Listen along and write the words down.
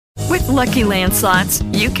Lucky Land Slots,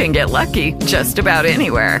 you can get lucky just about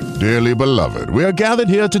anywhere. Dearly beloved, we are gathered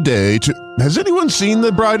here today to... Has anyone seen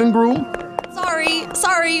the bride and groom?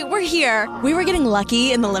 Sorry, we're here. We were getting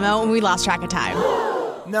lucky in the limo and we lost track of time.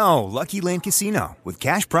 No, Lucky Land Casino, with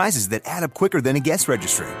cash prizes that add up quicker than a guest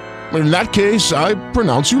registry. In that case, I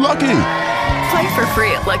pronounce you lucky. Play for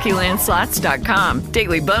free at LuckyLandSlots.com.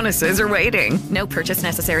 Daily bonuses are waiting. No purchase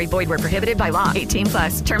necessary. Void where prohibited by law.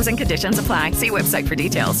 18+. Terms and conditions apply. See website for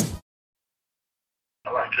details. I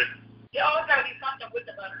like chicken. You always gotta do something with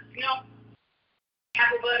the butter. You know,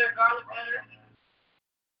 apple butter, garlic butter.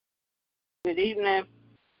 Good evening.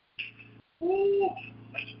 Ooh.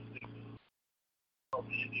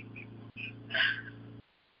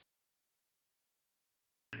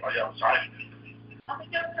 Are you outside? I'm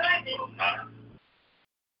outside. I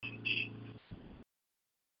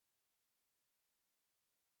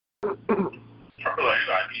feel like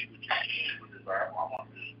I need what you can with this. I want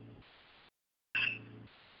this.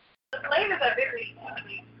 The flavors are very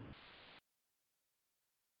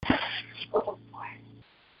oh boy.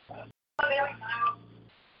 Very mild.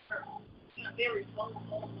 Very slow.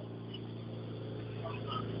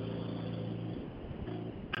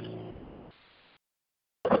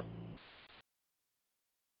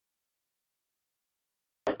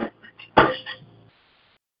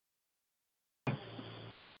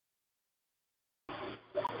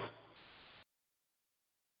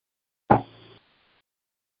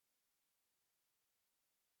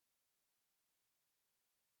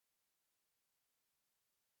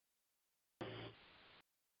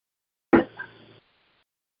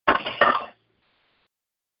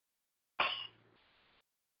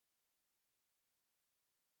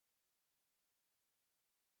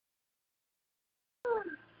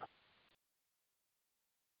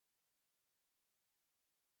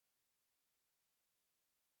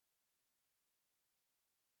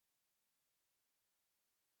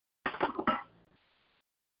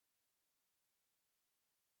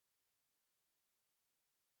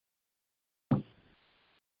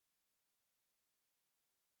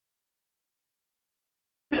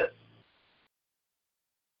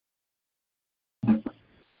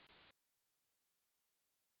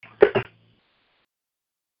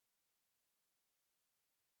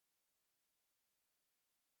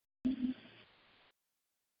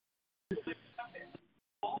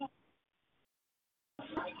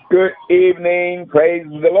 Good evening. Praise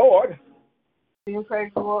the Lord.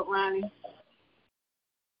 Praise the Lord, Ronnie.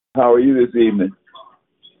 How are you this evening?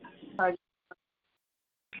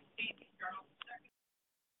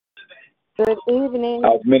 Good evening.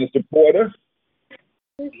 How's Minister Porter?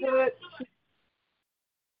 He's good.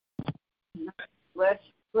 Let's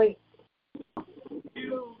sleep.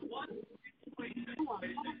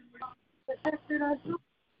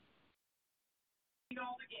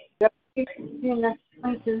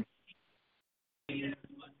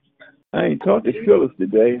 I ain't talked to Phyllis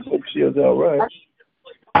today. Hope she is all right.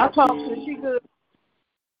 I talked to her. She good.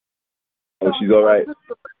 Oh, she's all right.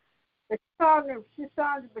 She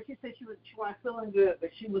started, but she said she wasn't feeling good,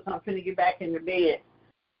 but she was finna get back in the bed.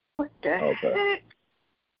 What the heck?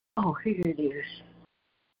 Oh, here it is.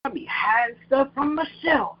 I be hiding stuff from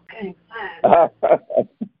myself. Can't find it.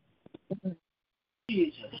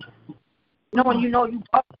 Jesus. When you know you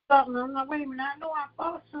bought something, I'm like, wait a minute, I know I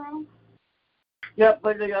bought some. Yep,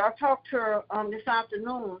 but I talked to her this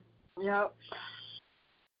afternoon. Yep.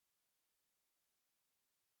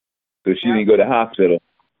 So she didn't go to the hospital?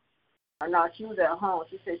 No, she was at home.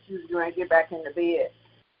 She said she was going to get back in the bed.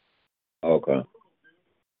 Okay.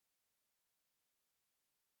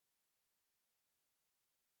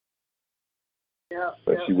 Yep,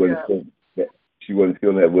 but she wasn't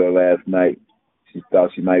feeling that well last night. She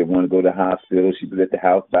thought she might want to go to the hospital. She was at the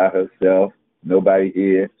house by herself. Nobody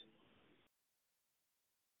here.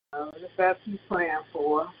 Just got to keep praying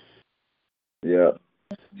for her. Yeah.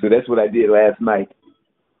 So that's what I did last night.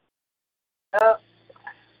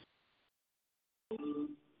 You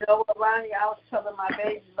know what, Ronnie, I was telling my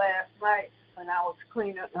baby last night when I was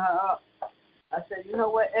cleaning her up. I said, you know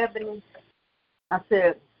what, Ebony? I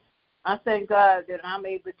said, I thank God that I'm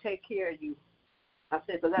able to take care of you. I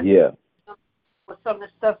said, but with some of the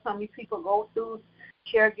stuff some of these people go through,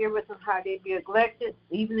 caregivers and how they be neglected,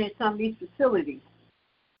 even in some of these facilities.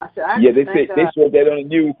 I said, they showed that on the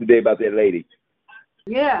news today about that lady.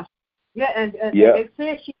 Yeah, and they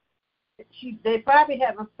said they probably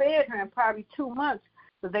haven't fed her in probably 2 months.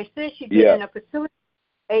 So they said she'd been in a facility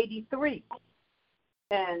 83,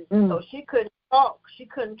 and so she couldn't talk.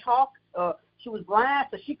 She was blind,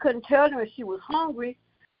 so she couldn't tell them if she was hungry.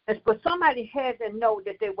 But somebody had to know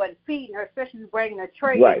that they wasn't feeding her, especially bringing a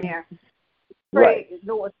tray in there.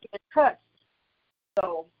 No one's getting cut.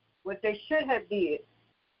 what they should have did.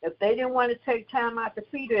 If they didn't want to take time out to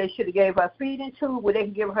feed her, they should have gave her a feeding tube where they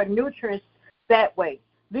can give her nutrients that way.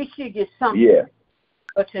 At least she gets something. Yeah.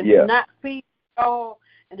 But to not feed at all,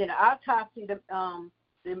 and then the autopsy, the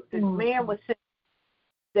man was saying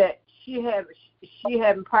that she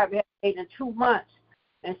hadn't probably had 8 in 2 months,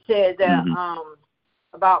 and said that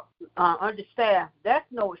about understaffed. That's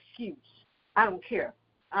no excuse. I don't care.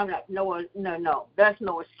 I'm not no. That's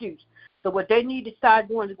no excuse. So what they need to start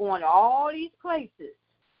doing is going to all these places.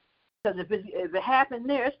 Because if it happened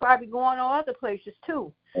there, it's probably going on other places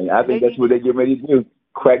too. And I think that's what they get ready to do.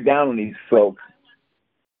 Crack down on these folks.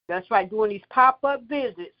 That's right, doing these pop-up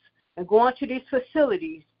visits and going to these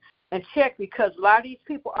facilities and check, because a lot of these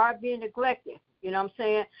people are being neglected. You know what I'm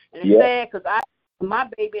saying? And it's sad because my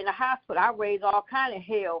baby in the hospital, I raise all kind of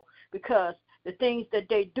hell because the things that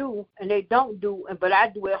they do and they don't do, but I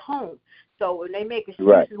do at home. So when they make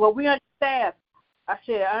excuses, well, we understand. I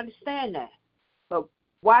said, I understand that. But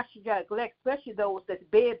why should you neglect, especially those that's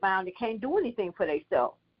bedbound that can't do anything for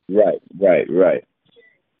themselves? Right.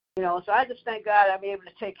 You know, so I just thank God I'm able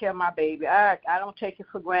to take care of my baby. I don't take it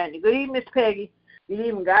for granted. Good evening, Miss Peggy. Good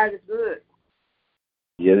evening. God is good.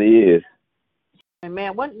 Yeah, He is. And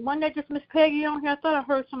man, wasn't that just Miss Peggy on here? I thought I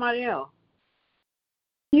heard somebody else.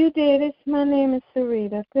 You did. My name is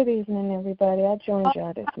Sarita. Good evening, everybody. I joined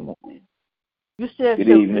y'all this morning. You said, good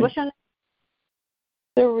evening. What's your name?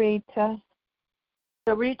 Sarita.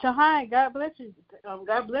 Sarita, hi. God bless you.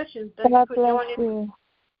 God bless you. God bless you.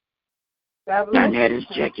 God bless you. Lonetta's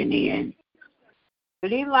checking in.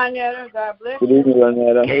 Good evening, Lonetta. God bless you. Good evening,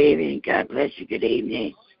 Lonetta. Good evening. God bless you. Good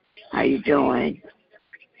evening. How you doing?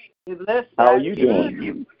 Good bless. How are you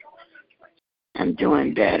doing? I'm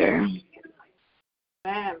doing better.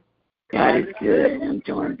 Man. God is good. I'm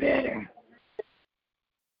doing better.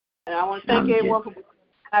 And I want to thank everyone for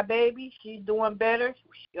my baby. She's doing better.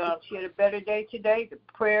 She had a better day today. The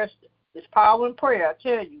prayers, there's power in prayer, I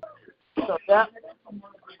tell you. So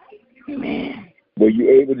Amen. Were you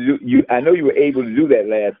able to do? I know you were able to do that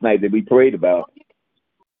last night that we prayed about.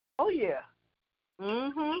 Oh yeah.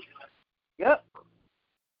 Yep.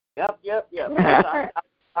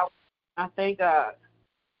 I thank God.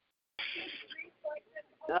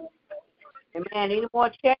 And any more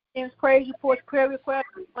check-ins, praise reports, prayer requests,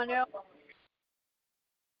 anyone else?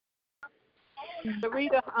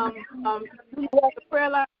 Sarita, the prayer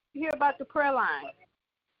line. You hear about the prayer line?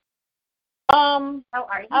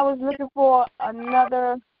 I was looking for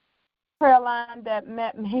another prayer line that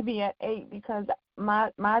met maybe at 8, because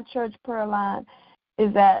my church prayer line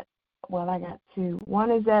is at, well, I got 2.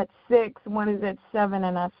 One is at 6, one is at 7,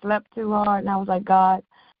 and I slept too hard, and I was like, God,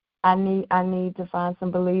 I need to find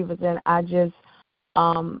some believers. And I just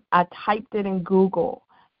I typed it in Google,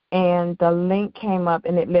 and the link came up,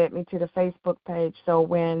 and it led me to the Facebook page. So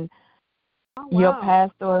when your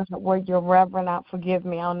pastor or your reverend, forgive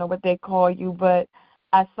me, I don't know what they call you, but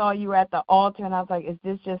I saw you at the altar, and I was like, is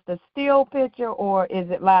this just a still picture or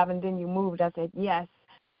is it live? And then you moved. I said, yes.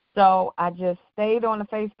 So I just stayed on the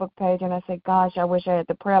Facebook page, and I said, gosh, I wish I had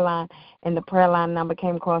the prayer line. And the prayer line number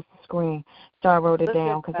came across the screen. So I wrote it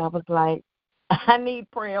down because I was like, I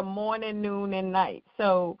need prayer morning, noon, and night.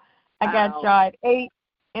 So I got y'all at 8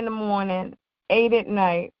 in the morning, 8 at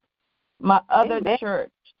night. My other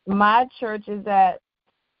church, my church is at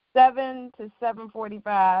 7 to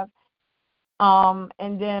 7:45.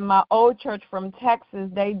 And then my old church from Texas,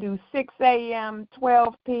 they do 6 a.m.,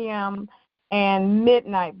 12 p.m., and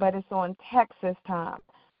midnight, but it's on Texas time.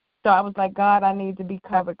 So I was like, God, I need to be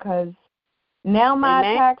covered, because now my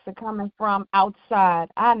attacks are coming from outside.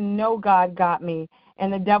 I know God got me,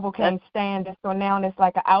 and the devil can't stand it. So now it's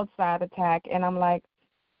like an outside attack, and I'm like,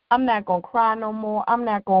 I'm not going to cry no more. I'm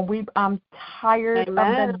not going to weep. I'm tired of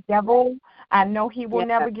the devil. I know he will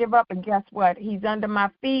never give up, and guess what? He's under my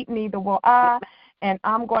feet, neither will I. And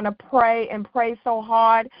I'm going to pray and pray so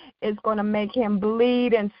hard it's going to make him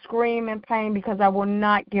bleed and scream in pain, because I will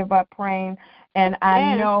not give up praying. And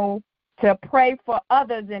I know to pray for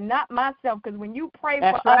others and not myself, because when you pray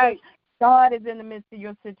for others, God is in the midst of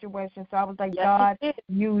your situation. So I was like, God,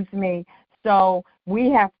 use me. So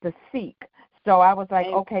we have to seek. So I was like,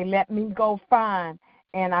 okay, let me go find.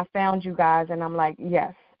 And I found you guys, and I'm like,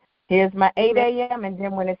 yes. Here's my 8 a.m., and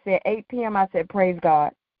then when it said 8 p.m., I said, praise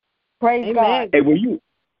God. Praise God. Hey, were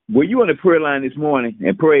you on the prayer line this morning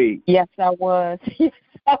and prayed? Yes, I was. Yes,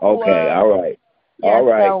 I was. Okay, all right. Yes,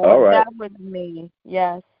 all right. That was me,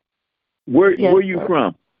 yes. Where are you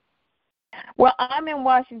from? Well, I'm in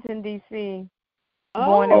Washington, D.C.,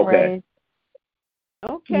 born and raised.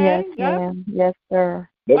 Okay. Yes, ma'am. Yes, sir.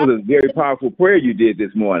 That was a very powerful prayer you did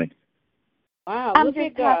this morning. Wow, I'm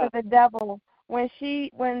just tired of the devil.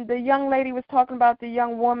 when the young lady was talking about the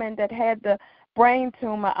young woman that had the brain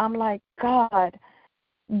tumor, I'm like, God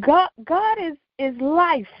is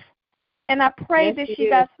life. And I pray that she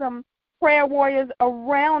got some prayer warriors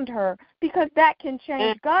around her, because that can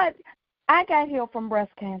change. God, I got healed from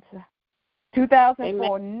breast cancer.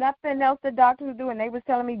 2004, Amen. Nothing else the doctors were doing. They was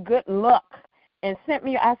telling me good luck and sent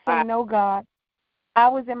me. I said, no, God. I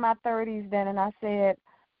was in my 30s then, and I said,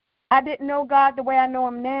 I didn't know God the way I know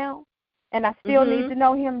him now, and I still need to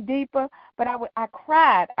know him deeper. But I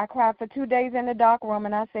cried. I cried for 2 days in the dark room,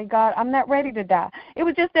 and I said, God, I'm not ready to die. It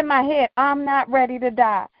was just in my head, I'm not ready to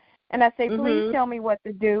die. And I say, please tell me what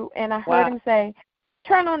to do. And I heard him say,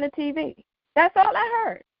 turn on the TV. That's all I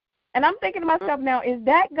heard. And I'm thinking to myself now, is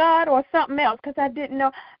that God or something else? Because I didn't know.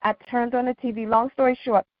 I turned on the TV. Long story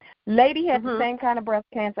short, lady had the same kind of breast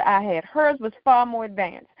cancer I had. Hers was far more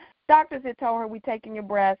advanced. Doctors had told her, we taking your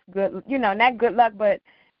breast, good, not good luck, but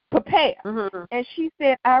prepare. And she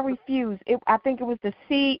said, I refuse. I think it was the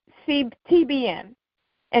TBN.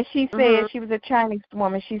 And she said, she was a Chinese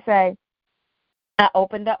woman. She said, I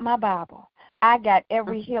opened up my Bible. I got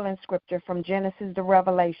every healing scripture from Genesis to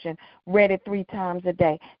Revelation, read it 3 times a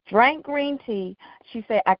day. Drank green tea. She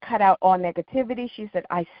said, I cut out all negativity. She said,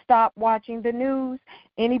 I stopped watching the news.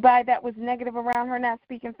 Anybody that was negative around her not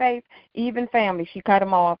speaking faith, even family, she cut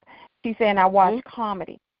them off. She said, and I watched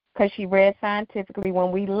comedy, because she read scientifically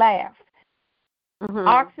when we laugh.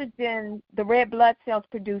 Oxygen, the red blood cells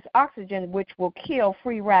produce oxygen, which will kill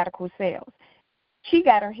free radical cells. She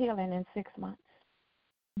got her healing in 6 months.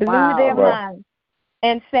 Blew their mind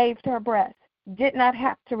and saved her breast. Did not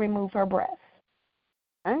have to remove her breast.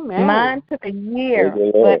 Amen. Mine took a year,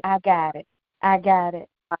 but I got it.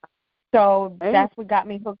 So that's what got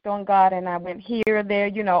me hooked on God, and I went here, there,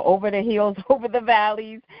 over the hills, over the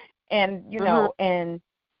valleys, and and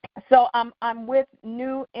so I'm with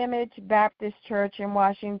New Image Baptist Church in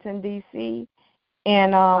Washington D.C.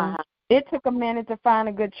 and it took a minute to find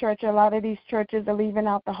a good church. A lot of these churches are leaving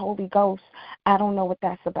out the Holy Ghost. I don't know what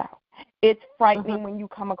that's about. It's frightening when you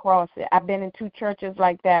come across it. I've been in 2 churches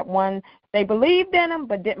like that. One, they believed in them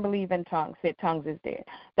but didn't believe in tongues, said tongues is dead.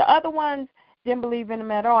 The other ones didn't believe in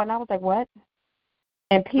them at all, and I was like, what?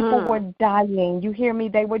 And people were dying. You hear me?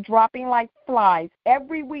 They were dropping like flies.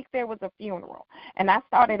 Every week there was a funeral. And I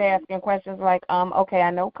started asking questions like, okay,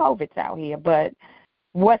 I know COVID's out here, but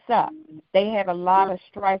what's up? They had a lot of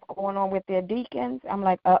strife going on with their deacons. I'm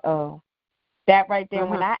like, uh-oh. That right there,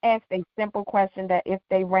 when I asked a simple question that if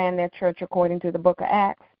they ran their church according to the book of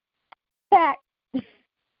Acts,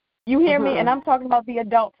 you hear me? And I'm talking about the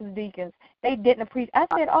adults as deacons. They didn't appreciate. I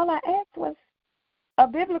said, all I asked was a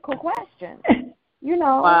biblical question.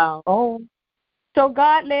 Wow. Oh. So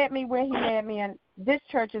God led me where he led me, and this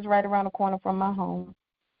church is right around the corner from my home.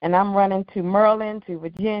 And I'm running to Maryland, to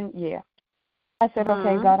Virginia. Yeah. I said,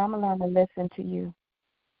 okay, God, I'm going to learn to listen to you.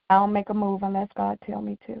 I don't make a move unless God tell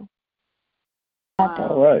me to. I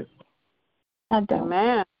don't. All right. I don't.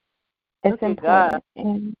 Amen. It's important.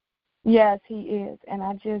 And yes, he is. And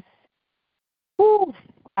I just,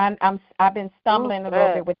 I've been stumbling a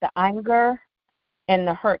little bit with the anger and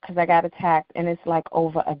the hurt because I got attacked, and it's like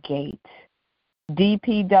over a gate.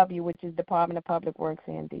 DPW, which is Department of Public Works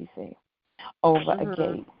here in D.C., over a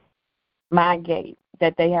gate. My gate,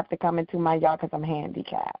 that they have to come into my yard because I'm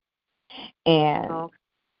handicapped. And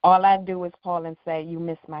all I do is call and say, you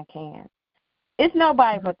missed my can. It's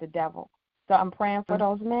nobody but the devil. So I'm praying for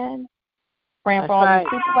those men, praying for all the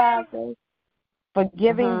supervisors,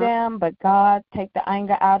 forgiving them, but God, take the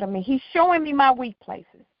anger out of me. He's showing me my weak places.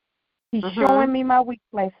 He's showing me my weak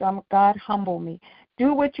places. God, humble me.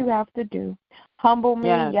 Do what you have to do. Humble me.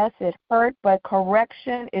 Yes, it hurt, but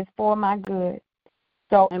correction is for my good.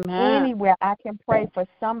 So anywhere I can pray for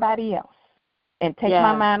somebody else and take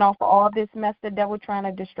my mind off of all this mess the devil trying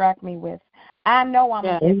to distract me with. I know I'm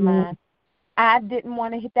going to get mine. I didn't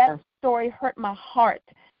want to hit that story. Hurt my heart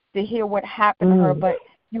to hear what happened to her, but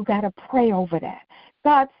you got to pray over that.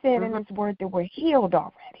 God said in his word that we're healed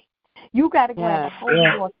already. You got to grab a hold of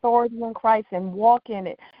your authority in Christ and walk in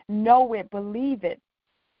it. Know it, believe it,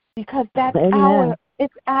 because that's ours.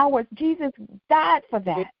 It's ours. Jesus died for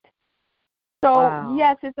that. So,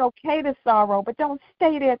 yes, it's okay to sorrow, but don't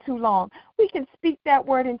stay there too long. We can speak that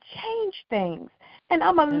word and change things. And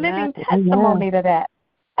I'm a living testimony to that.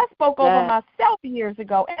 I spoke over myself years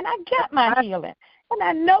ago, and I got my healing. And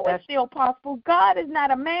I know it's still possible. God is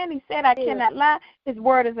not a man. He said I cannot lie. His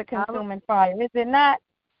word is a consuming fire. Is it not?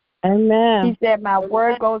 Amen. He said, my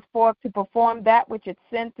word goes forth to perform that which it's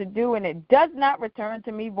sent to do, and it does not return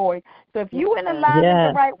to me void. So if you in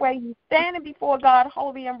alignment the right way, you standing before God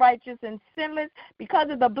holy and righteous and sinless.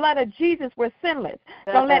 Because of the blood of Jesus, we're sinless.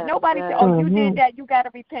 Don't let nobody say, oh, you did that, you got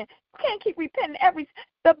to repent. You can't keep repenting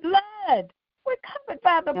the blood. We're covered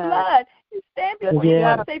by the blood. You stand before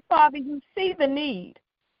God and say, Father, you see the need.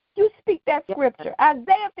 You speak that scripture.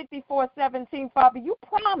 Isaiah 54:17, Father, you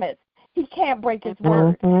promised he can't break his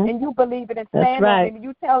word. And you believe it and stand on it. And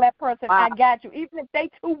you tell that person, I got you. Even if they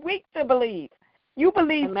too weak to believe, you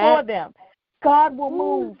believe for them. God will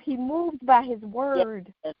move. He moves by his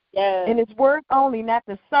word. And his word only, not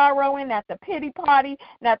the sorrowing, not the pity party,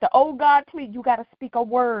 not the, oh, God, please. You got to speak a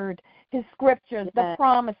word. His scriptures, the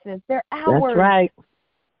promises, they're ours. That's right.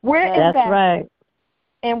 We're That's right.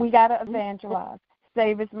 And we got to evangelize.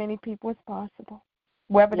 Save as many people as possible,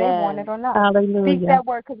 whether they want it or not. Hallelujah. Speak that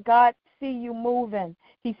word because God see you moving.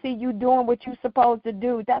 He see you doing what you're supposed to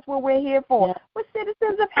do. That's what we're here for. We're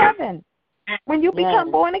citizens of heaven. When you become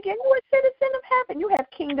born again, you're a citizen of heaven. You have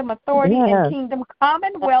kingdom authority and kingdom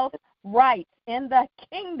commonwealth rights in the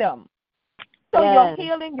kingdom. So your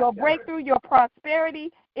healing, your breakthrough, your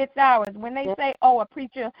prosperity, it's ours. When they say, oh, a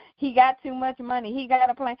preacher, he got too much money, he got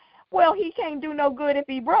a plan. Well, he can't do no good if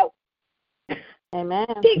he broke. Amen.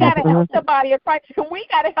 He got to help the body of Christ. We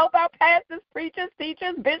got to help our pastors, preachers,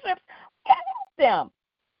 teachers, bishops. We got to help them.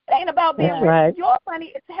 It ain't about being rich. Your money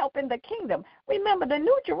is helping the kingdom. Remember, the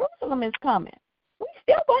New Jerusalem is coming. We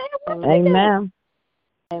still going to have work to do. Amen.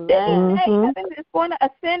 This is heaven is going to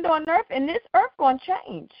ascend on earth, and this earth going to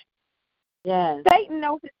change. Yes. Satan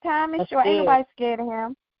knows his time is short. Ain't nobody scared of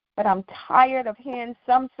him. But I'm tired of hearing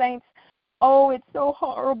some saints, oh, it's so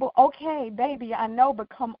horrible. Okay, baby, I know, but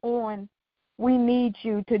come on. We need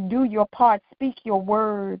you to do your part. Speak your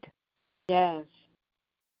word. Yes.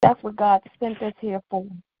 That's what God sent us here for.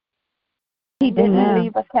 He didn't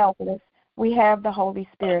leave us helpless. We have the Holy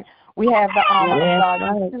Spirit. We have the armor of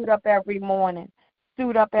God. You suit up every morning.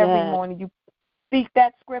 Suit up every morning. You speak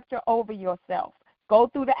that scripture over yourself.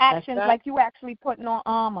 Go through the actions like you actually putting on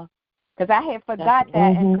armor. Because I had forgot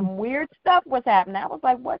that, and some weird stuff was happening. I was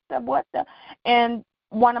like, what the? And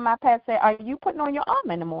one of my pastors said, are you putting on your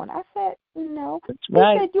armor in the morning? I said, no. He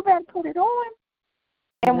said, you better put it on.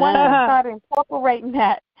 And once I started incorporating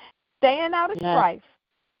that, staying out of strife,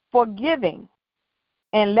 forgiving,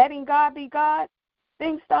 and letting God be God,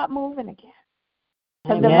 things start moving again.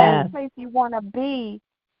 Because the last place you want to be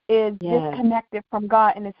is disconnected from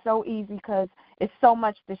God, and it's so easy because it's so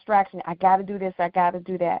much distraction. I got to do this. I got to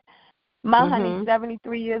do that. My honey's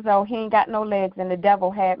 73 years old. He ain't got no legs, and the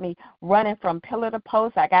devil had me running from pillar to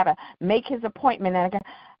post. I got to make his appointment.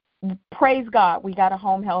 And praise God, we got a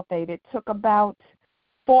home health aide. It took about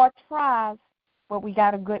 4 tries, but we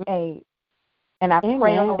got a good aide. And I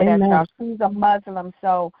pray over that child. She's a Muslim,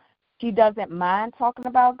 so she doesn't mind talking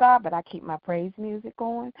about God, but I keep my praise music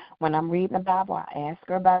going. When I'm reading the Bible, I ask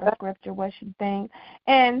her about a scripture, what she thinks.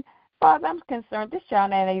 And as far as I'm concerned, this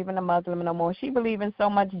child ain't even a Muslim no more. She believes in so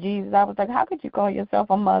much Jesus. I was like, how could you call yourself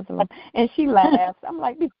a Muslim? And she laughs. I'm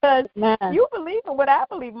like, because you believe in what I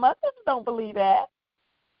believe. Muslims don't believe that.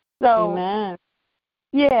 So,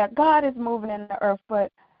 yeah, God is moving in the earth,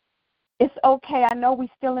 but it's okay. I know we're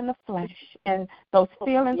still in the flesh, and those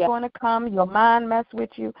feelings going to come. Your mind mess with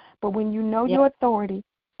you. But when you know your authority,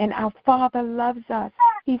 and our Father loves us,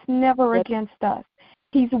 he's never against us.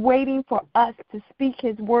 He's waiting for us to speak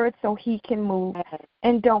his word so he can move.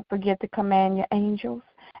 And don't forget to command your angels.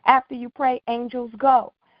 After you pray, angels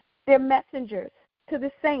go. They're messengers to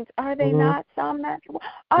the saints. Are they not? Psalm 91.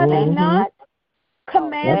 Are they not?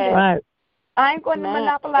 Command them. I ain't going to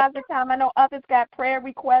monopolize the time. I know others got prayer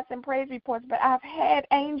requests and praise reports, but I've had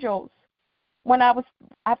angels. When I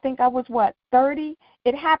think I was 30?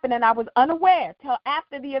 It happened, and I was unaware till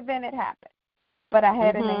after the event had happened. But I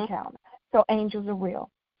had an encounter. So angels are real.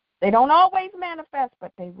 They don't always manifest,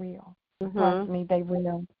 but they real. Trust me, they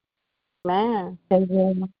real. They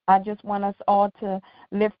real. I just want us all to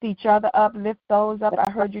lift each other up, lift those up. I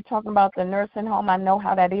heard you talking about the nursing home. I know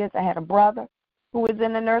how that is. I had a brother who was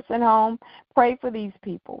in the nursing home. Pray for these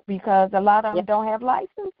people because a lot of them don't have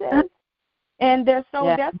licenses. And they're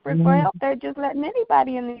so desperate for help, they're just letting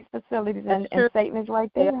anybody in these facilities, and Satan is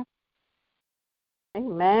right there.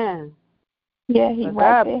 Amen. Yeah, he's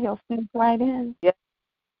right there. He'll sneak right in.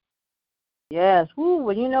 Yes. Ooh,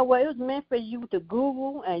 well, you know what? It was meant for you to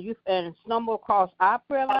Google and stumble across our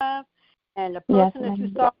prayer line. And the person that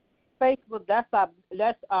you saw on Facebook, that's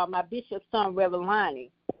my bishop's son, Reverend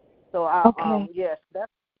Lonnie. So,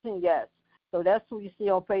 So that's who you see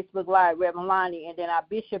on Facebook Live, Reverend Lonnie. And then our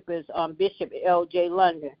bishop is Bishop L.J.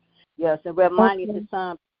 London. Yes, and Reverend Lonnie is his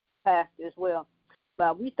son. pastor as well.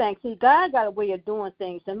 But we see, God got a way of doing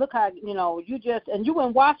things. And look how, you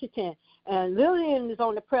in Washington. And Lillian is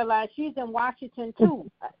on the prayer line. She's in Washington, too.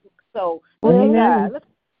 So, look at God. Look,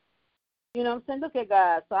 you know what I'm saying? Look at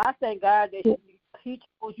God. So I thank God that he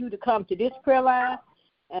chose you to come to this prayer line.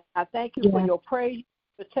 And I thank you for your praise,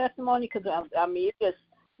 your testimony, because, it's just,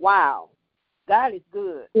 wow. God is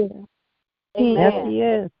good. Yeah. Amen. Yes, he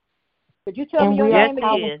is. Could you tell me your name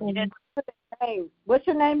again? Yes. What's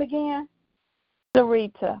your name again?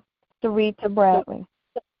 Sarita Bradley.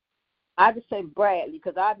 I just say Bradley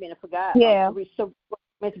because I've been forgot. Yeah.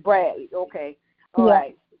 Miss Bradley. Okay. All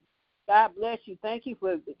right. God bless you. Thank you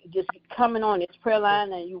for just coming on this prayer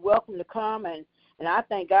line, and you're welcome to come. And I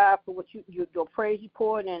thank God for what your praise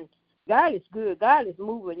report. And God is good. God is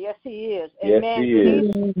moving. Yes, He is. Amen.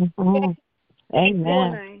 Yes, He is.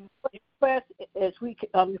 Amen. As we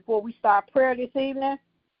before we start prayer this evening.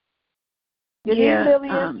 Good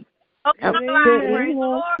evening.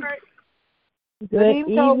 Good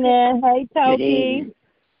evening. Hey, Toki.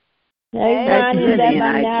 Hey, Ronnie. Is that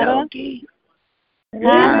Lynetta?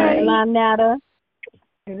 Hi, Lynetta.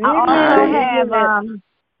 I also have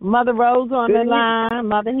Mother Rose on the line,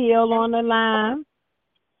 Mother Hill on the line.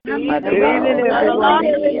 Mother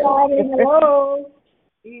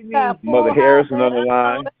Harrison on the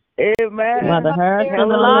line. Amen. Mother Harrison on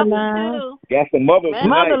the line. Got some mothers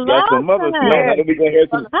tonight. Got some mothers tonight. We're gonna hear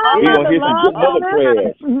some good mother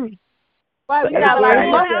prayers. Right, we got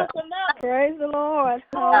Hallelujah. Praise the Lord.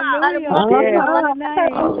 Hallelujah.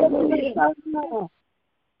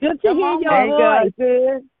 Good to hear your voice.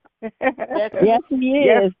 Good. Yes, he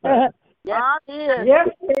is. Yes, he is. Yes.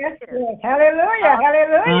 Hallelujah.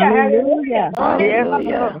 Hallelujah.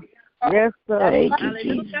 Hallelujah. Yes, sir. Thank you,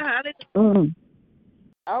 Jesus.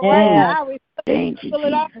 All right, now we Thank you, fill it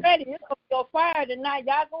Jesus. already. It's going to go fire tonight.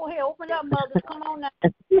 Y'all go ahead. Open up, mothers. Come on now.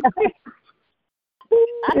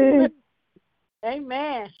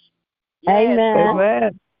 Amen.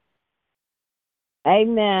 Yes.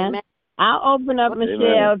 Amen. I'll open up,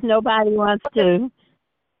 Michelle, if nobody wants to.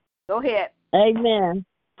 Go ahead. Amen.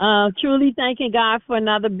 Truly thanking God for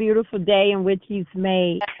another beautiful day in which He's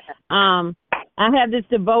made. I have this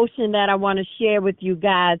devotion that I want to share with you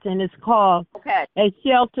guys, and it's called A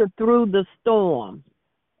Shelter Through the Storm.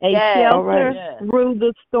 Shelter through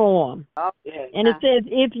the storm. And it says,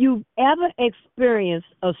 if you've ever experienced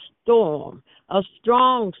a storm, a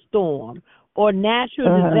strong storm, or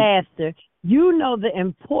natural disaster, you know the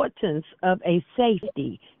importance of a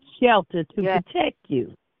safety shelter to protect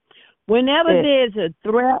you. Whenever there's a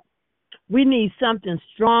threat, we need something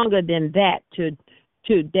stronger than that to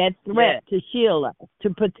that threat to shield us, to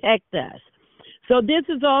protect us. So this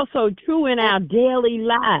is also true in our daily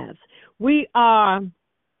lives. We are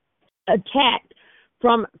attacked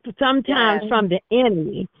sometimes from the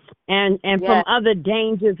enemy and from other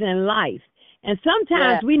dangers in life. And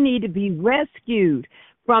sometimes we need to be rescued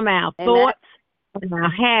from our thoughts and our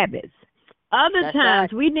habits. Other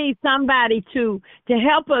times we need somebody to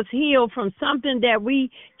help us heal from something that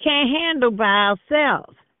we can't handle by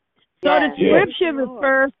ourselves. So the scripture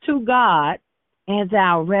refers to God as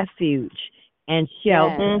our refuge and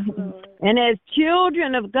shelter. And as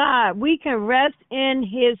children of God, we can rest in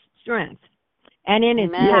His strength and in His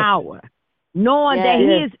power, knowing that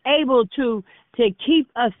He is able to keep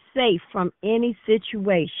us safe from any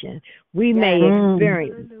situation we may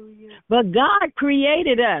experience. But God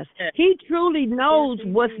created us. He truly knows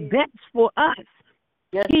what's best for us.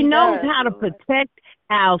 He knows how to protect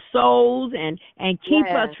our souls and keep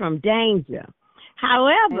us from danger.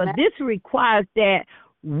 However, this requires that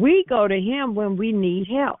we go to Him when we need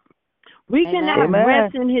help. We cannot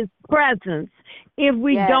rest in His presence if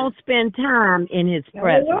we don't spend time in His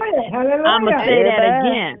presence. I'm going to say that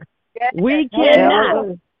again. We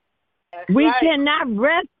cannot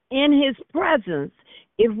rest in His presence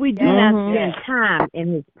if we do not spend time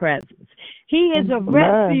in His presence. He is a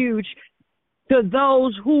refuge to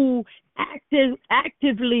those who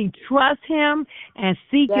actively trust Him and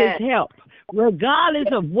seek His help, regardless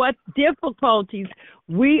of what difficulties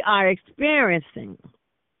we are experiencing.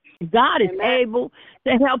 God is able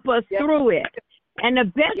to help us through it. And the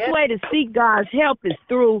best way to seek God's help is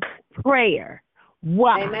through prayer.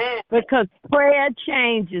 Why? Because prayer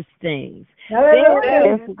changes things.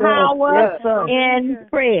 There is power in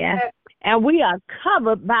prayer, and we are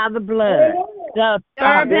covered by the blood. The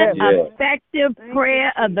fervent, effective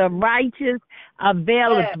prayer of the righteous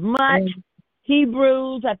availeth much.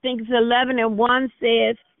 Hebrews, I think it's 11:1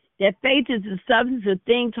 says that faith is the substance of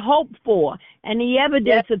things hoped for and the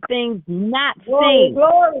evidence of things not seen.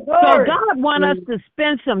 So God wants us to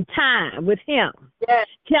spend some time with Him,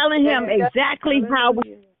 telling Him exactly how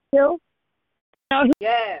we you.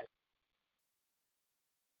 Yes.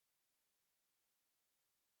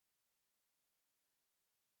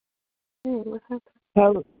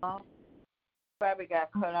 Hello. Probably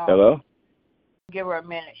got cut off. Hello? Give her a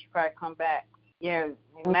minute. She probably come back. Yeah.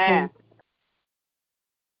 Amen. Okay.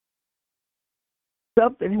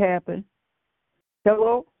 Something happened.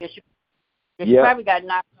 Hello? She Yeah. probably got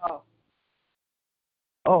knocked off.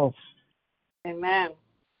 Oh. Amen.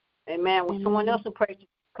 Amen. When someone else will pray,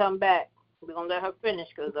 come back. We're going to let her finish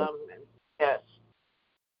because, yes.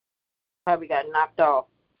 Probably got knocked off.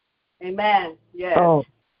 Amen. Yes. Oh.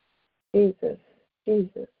 Jesus.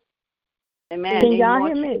 Jesus. Amen. Can y'all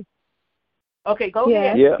hear me? Okay, go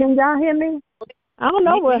ahead. Yeah. Can y'all hear me? I don't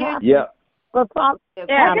know what happened. Yeah. But I can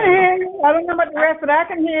hear you. I don't know about the rest, but I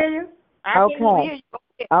can hear you. Okay.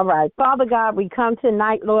 All right. Father God, we come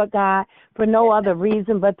tonight, Lord God, for no other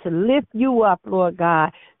reason but to lift you up, Lord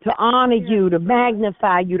God, to honor you, to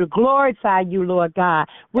magnify you, to glorify you, Lord God.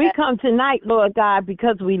 We come tonight, Lord God,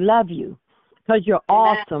 because we love you, because you're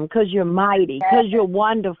awesome, because you're mighty, because you're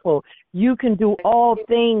wonderful. You can do all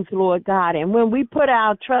things, Lord God. And when we put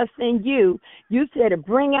our trust in you, you said to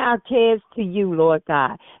bring our cares to you, Lord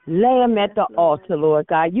God. Lay them at the altar, Lord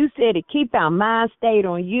God. You said to keep our mind stayed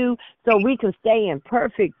on you so we can stay in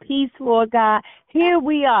perfect peace, Lord God. Here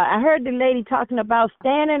we are. I heard the lady talking about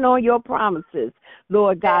standing on your promises,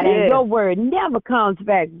 Lord God, and your word never comes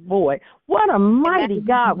back void. What a mighty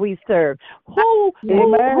God we serve. Who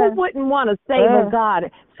wouldn't want to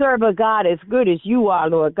serve a God as good as you are,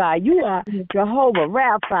 Lord God? You are Jehovah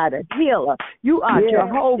Rapha, the healer. You are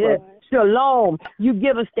Jehovah Shalom. You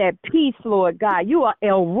give us that peace, Lord God. You are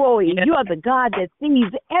El Roi. You are the God that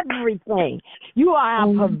sees everything. You are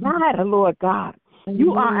our provider, Lord God.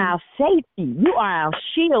 You are our safety. You are our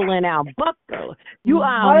shield and our buckler. You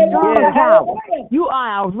are our strong tower. You are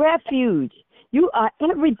our refuge. You are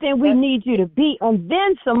everything we need you to be, and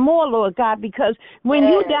then some more, Lord God, because when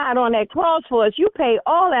you died on that cross for us, you paid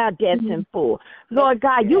all our debts in full. Lord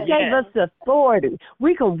God, you gave us authority.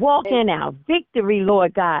 We can walk in our victory,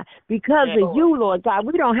 Lord God, because of you, Lord God.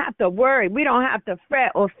 We don't have to worry. We don't have to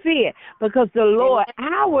fret or fear because the Lord,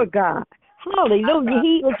 our God, hallelujah,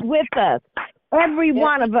 he is with us. Every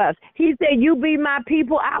one of us. He said, you be my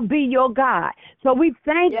people, I'll be your God. So we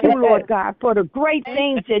thank you, Lord God, for the great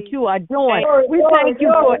things that you are doing. We thank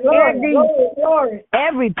you for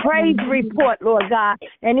every praise report, Lord God.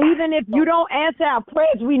 And even if you don't answer our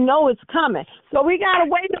prayers, we know it's coming. So we got to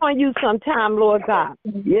wait on you sometime, Lord God.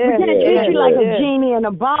 We can't treat you like a genie in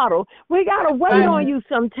a bottle. We got to wait on you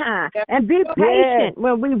sometime and be patient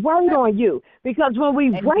when we wait on you. Because when we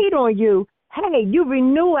wait on you, hey, you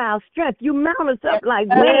renew our strength. You mount us up like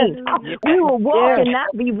wings. We will walk and not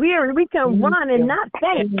be weary. We can run and not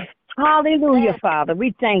faint. Hallelujah, Father.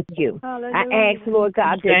 We thank you. I ask, Lord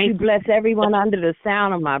God, that you bless everyone under the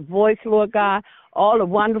sound of my voice, Lord God. All the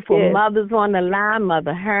wonderful mothers on the line,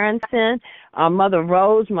 Mother Harrison, Mother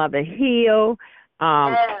Rose, Mother Hill,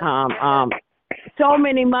 so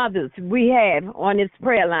many mothers we have on this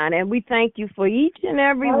prayer line, and we thank you for each and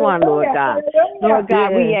every one, Lord God. Lord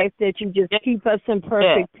God, we ask that you just keep us in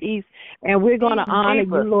perfect peace, and we're going to honor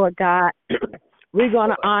you, Lord God. We're going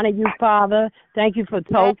to honor you, Father. Thank you for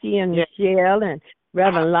Toki and Michelle and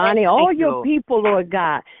Reverend Lonnie, all your people, Lord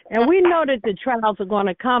God. And we know that the trials are going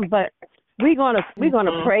to come, but we're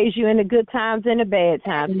gonna praise you in the good times and the bad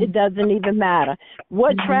times. It doesn't even matter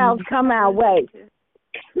what trials come our way.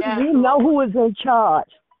 We know who is in charge.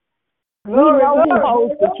 We know who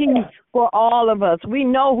holds the keys for all of us. We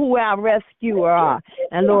know who our rescuer are.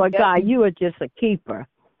 And, Lord God, you are just a keeper.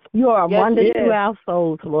 You are a wonder to our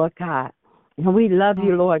souls, Lord God. And we love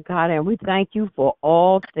you, Lord God, and we thank you for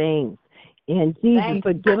all things. And Jesus,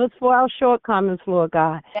 forgive us for our shortcomings, Lord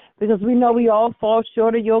God, because we know we all fall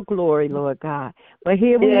short of your glory, Lord God. But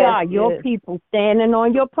here we are, your people, standing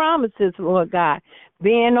on your promises, Lord God,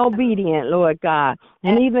 being obedient, Lord God.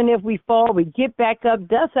 And even if we fall, we get back up,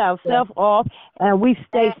 dust ourselves off, and we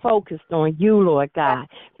stay focused on you, Lord God,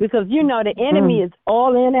 because you know the enemy is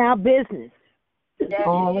all in our business.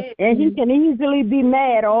 And he can easily be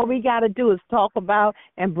mad. All we got to do is talk about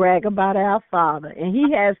and brag about our Father, and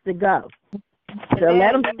he has to go. So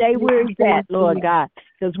let him stay where he's at, Lord God,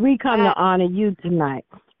 because we come to honor you tonight.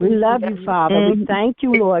 We love you, Father. We thank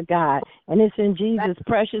you, Lord God. And it's in Jesus'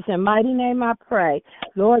 precious and mighty name I pray.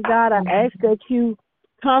 Lord God, I ask that you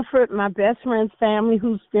comfort my best friend's family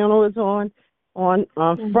whose funeral is on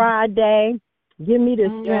Friday. Give me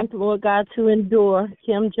the strength, Lord God, to endure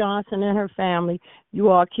Kim Johnson and her family. You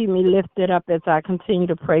all keep me lifted up as I continue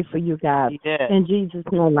to pray for you guys. In Jesus'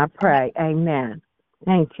 name I pray. Amen.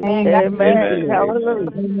 Thank you. Amen. Hallelujah.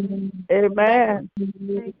 Amen.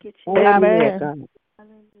 Thank you, Jesus. Amen.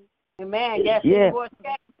 Amen. Yes. Yes.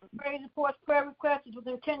 Praise reports, prayer requests to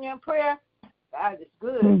continue in prayer. God is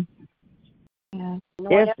good.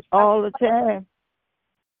 Yes, all the time.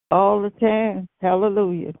 All the time.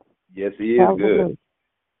 Hallelujah. Yes, he is Hallelujah. good.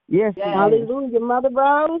 Yes, Hallelujah. Mother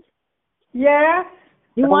Rose, Yes.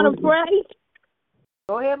 you want to pray?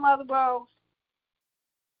 Go ahead, Mother Rose.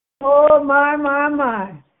 Oh, my.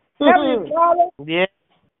 Heavenly Father, yes.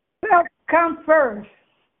 come first.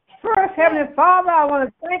 First, Heavenly Father, I want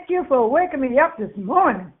to thank you for waking me up this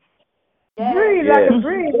morning. Breathe, I can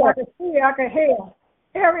breathe, I can see, I can hear.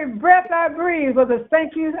 Every breath I breathe was a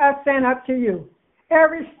thank you I send up to you.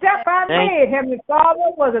 Every step I made, Heavenly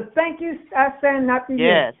Father, was a thank you I send up to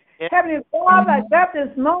you. Heavenly Father, I got up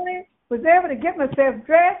this morning, was able to get myself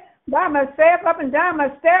dressed, by myself up and down my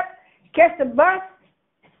steps, catch the bus.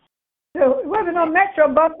 So it wasn't no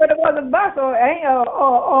metro bus, but it was a bus or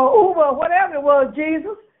Uber or whatever it was,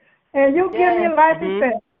 Jesus. And you give me life and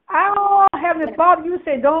strength. Oh, Heavenly Father, you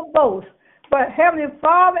say don't boast. But Heavenly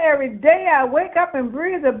Father, every day I wake up and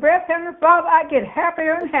breathe the breath, Heavenly Father, I get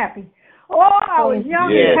happier and happy. Oh, I was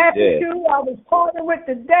young and happy too. I was partnered with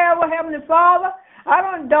the devil, Heavenly Father. I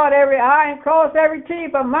don't dot every I and cross every T,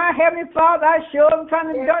 but my Heavenly Father, I sure am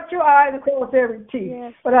trying to dot your I and cross every T.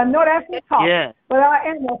 But I know that's the talk. But I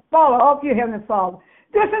am a follower of you, Heavenly Father.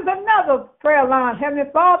 This is another prayer line, Heavenly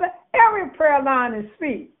Father. Every prayer line is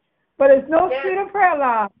sweet, but there's no sweeter prayer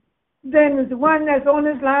line than the one that's on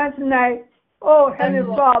this line tonight. Oh,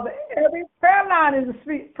 Heavenly Father, every prayer line is a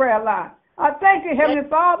sweet prayer line. I thank you, Heavenly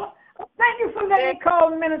Father. I thank you for letting me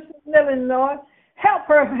call Minister Lillian, Lord. Help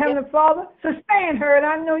her, Heavenly Father. Sustain her, and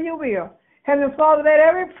I know you will. Heavenly Father, let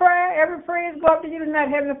every praise go up to you tonight,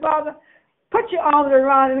 Heavenly Father. Put your arms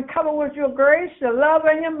around and cover with your grace, your love,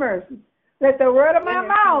 and your mercy. Let the word of my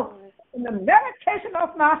mouth and the meditation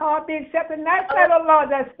of my heart be accepted. Night, O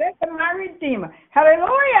Lord, that said to my Redeemer.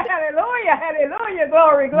 Hallelujah, hallelujah, hallelujah,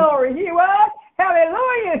 glory, glory. He was.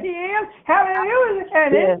 Hallelujah, he is. Hallelujah,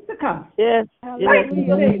 and is to come. Yes. Thank you.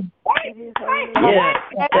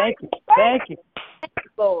 Thank you. Thank you.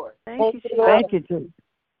 Lord. Thank you, Jesus.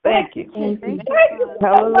 Thank you. Thank you.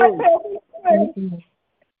 Hallelujah.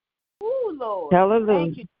 Ooh, Lord. Hallelujah.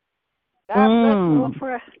 Thank you. God bless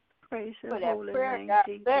you. Praise for your that holy prayer. name, God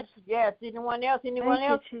Jesus. bless you. Yes. Anyone else? Thank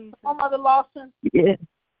you, Oh, Mother Lawson? Yes.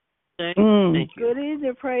 Good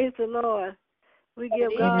evening. Praise the Lord. We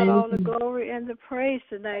give God all the glory and the praise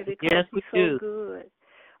tonight because He's so good.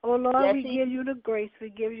 Oh, Lord, we give you the grace. We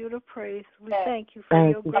give you the praise. We thank you for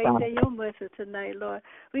your grace and your mercy tonight, Lord.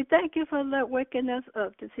 We thank you for waking us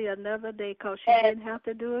up to see another day because you didn't have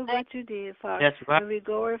to do it, but you did, Father. That's right. And we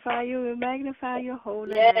glorify you and magnify your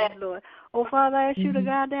holy name, Lord. Oh, Father, I ask you to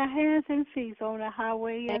guide their hands and feet on the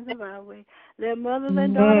highway and the byway. Let mothers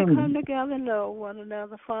and daughters come together and love one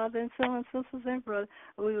another, Father and son, sisters and brothers.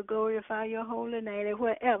 We will glorify your holy name and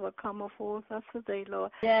wherever come before us today,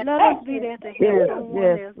 Lord. Let us be there to help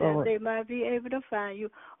someone else that they might be able to find you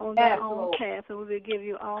on their own path, and we will give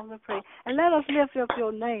you all the praise. And let us lift up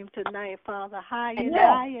your name tonight, Father, high and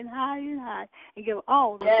high and high and high, and give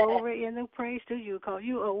all the glory and the praise to you, because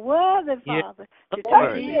you are worthy, Father, to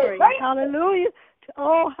touch and praise. Hallelujah.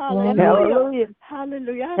 Oh, hallelujah.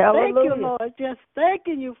 Hallelujah. Thank you, Lord. Just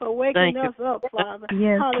thanking you for waking us up, Father.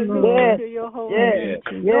 Hallelujah to your holy name.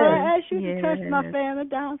 Lord, I ask you to touch my family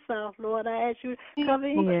down south, Lord. I ask you to cover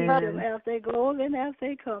and keep them as they go and as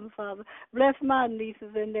they come, Father. Bless my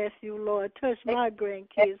nieces and nephews, Lord. Touch my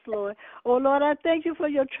grandkids, Lord. Oh, Lord, I thank you for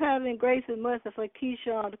your traveling grace and mercy for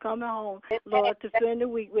Keyshawn coming home, Lord, to spend the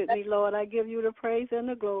week with me, Lord. I give you the praise and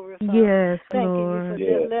the glory, Father. Thank you for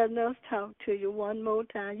just letting us talk to you one more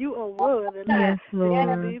time. You are worthy, Lord,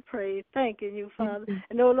 to be praised. Thanking you, Father.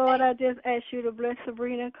 And, oh, Lord, I just ask you to bless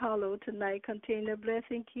Sabrina and Carlo tonight. Continue to bless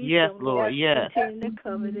and keep them, Lord. Continue to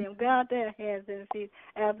cover them. Guard their hands and feet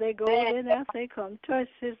as they go and as they come. Touch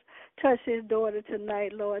his daughter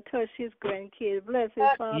tonight, Lord. Touch his grandkids. Bless his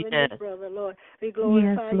father and his brother, Lord. We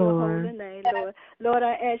glorify your holy name, Lord. Lord,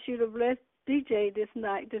 I ask you to bless DJ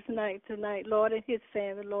tonight, Lord, and his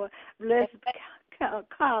family, Lord. Bless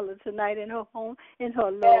Carla tonight in her home, in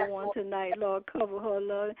her loved one tonight, Lord. Cover her,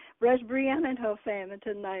 Lord. Bless Brianna and her family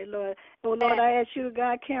tonight, Lord. Oh, Lord, I ask you to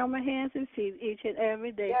guide Cameron hands and feet each and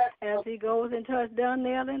every day as he goes and touch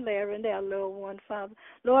Donnell and Larry and their loved one, Father.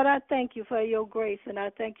 Lord, I thank you for your grace, and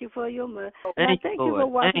I thank you for your mercy. And I thank you for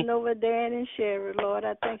watching over Dan and Sherry, Lord.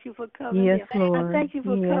 I thank you for covering them. I thank you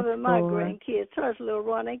for covering my grandkids. Touch little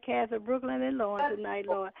Ron and Kathy, Brooklyn and Lauren tonight,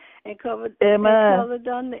 Lord. And cover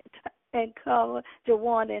Donnell. and cover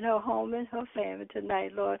Jawan and her home and her family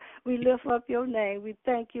tonight, Lord. We lift up your name. We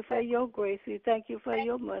thank you for your grace. We thank you for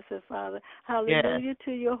your mercy, Father. Hallelujah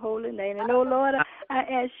to your holy name. And, oh, Lord, I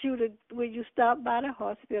ask you to, will you stop by the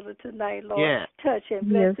hospital tonight, Lord? Touch and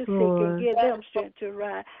bless the sick and give them strength to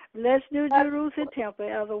rise. Bless New Jerusalem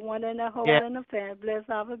Temple, the one in the whole and the family. Bless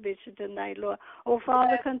our bishop tonight, Lord. Oh,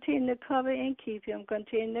 Father, continue to cover and keep him.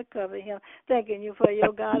 Continue to cover him. Thanking you for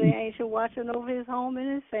your God and angel watching over his home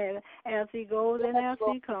and his family as he goes and as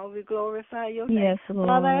he comes. We glorify your name. Yes, Lord.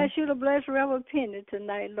 Father, I ask you to bless Reverend Penny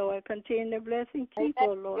tonight, Lord. Continue to bless and keep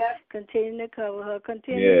her, Lord. Continue to cover her.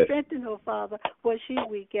 Continue to strengthen her, Father, where she's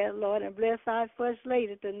weak at, Lord. And bless our First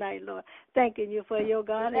Lady tonight, Lord. Thanking you for your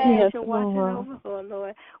God and angel watching over her,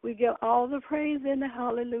 Lord. We give all the praise and the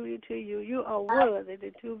hallelujah to you. You are worthy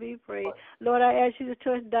to be praised. Lord, I ask you to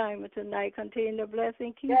touch Diamond tonight. Continue to bless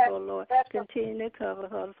and keep her, Lord. Continue to cover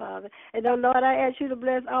her, Father. And, oh, Lord, I ask you to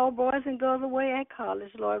bless all boys and girls away at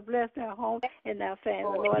college, Lord. Bless their home and their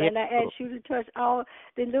family, Lord. And I ask you to touch all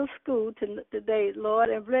the little school today, Lord,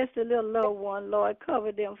 and bless the little loved one, Lord.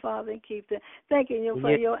 Cover them, Father, and keep them. Thanking you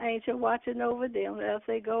for your angel watching over them as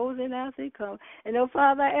they go and as they come. And, oh,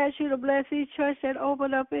 Father, I ask you to bless each church that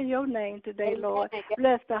opened up in your name today, Lord.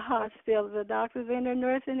 Bless the hospital, the doctors and the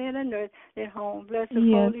nurse and the nurse at home. Bless the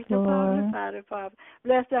police department, the fire department.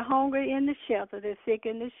 Bless the hungry in the shelter, the sick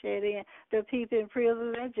in the shed in, the people in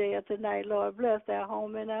prison and jail tonight, Lord. Bless their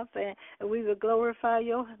home and our family. And we will glorify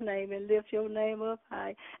your name and lift your name up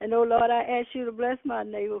high. And, oh, Lord, I ask you to bless my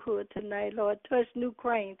neighborhood tonight, Lord. Touch New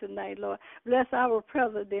Crane tonight, Lord. Bless our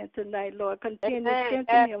president tonight, Lord. Continue to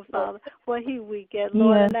strengthen him, Father, where he weak at,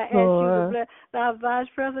 Lord. And I ask you to bless our vice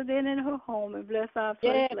president in her home and bless our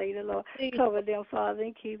first lady, Lord. Cover them, Father,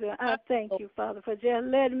 and keep them. I thank you, Father, for just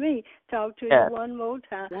letting me talk to you one more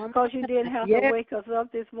time. Because you didn't have to wake us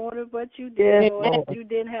up this morning, but you did, Lord. You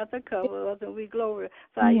didn't have to cover us, and we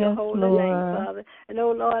glorify your holy name, Father. And,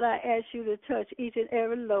 oh, Lord, I ask you to touch each and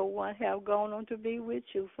every loved one have gone on to be with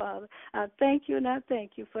you, Father. I thank you, and I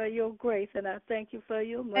thank you for your grace, and I thank you for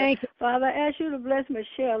your mercy. Father, I ask you to bless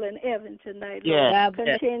Michelle and Evan tonight, Lord.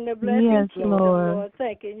 Continue to bless and keep them, Lord.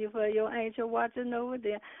 Thanking you for your angel watching over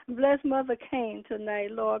them. Bless Mother Cain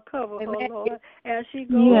tonight, Lord. Cover her, Lord, as she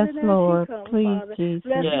goes and as she comes, Father. Jesus.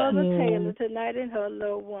 Bless Mother Taylor tonight and her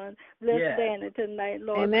loved one. Bless Danny tonight,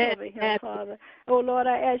 Lord. Cover him, Father. Oh, Lord,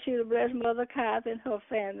 I ask you to bless Mother Kyle and her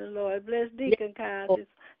family, Lord. Bless Deacon Kyle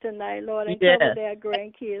tonight, Lord, and cover their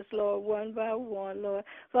grandkids, Lord, one by one, Lord.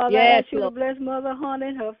 Father, I ask you to bless Mother Hunt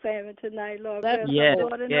and her family tonight, Lord. Bless her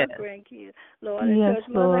daughter and her grandkids, Lord. And touch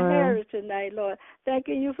Mother Harris tonight, Lord.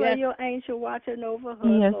 Thanking you for your angel watching over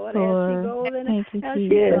her, Lord, as she goes and as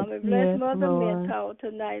she comes. And bless Mother Mental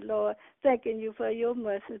tonight, Lord. Thanking you for your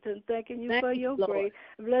mercy and thanking you for your grace.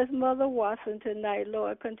 Bless Mother Watson tonight,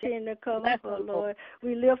 Lord. Continue to cover her, Lord.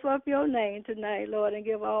 We lift up your name tonight, Lord, and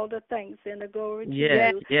give all the thanks and the glory to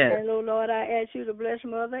you. And, oh, Lord, I ask you to bless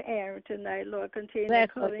Mother Aaron tonight, Lord. Continue to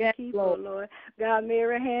cover and keep her, Lord. God,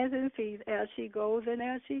 mirror hands and feet as she goes and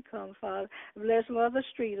as she comes, Father. Bless Mother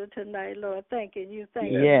Streeter tonight, Lord. Thanking you.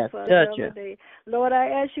 Thank you for another day. Lord, I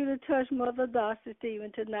ask you to touch Mother Dr.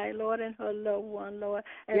 Stephen tonight, Lord, and her loved one, Lord.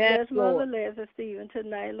 And bless Mother Leslie Stephen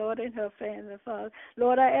tonight, Lord, and her family, Father.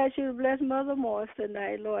 Lord, I ask you to bless Mother Morris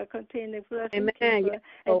tonight, Lord. Continue to bless and keep her.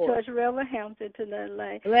 And touch Reverend Hampton tonight,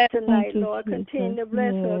 Lord. Continue to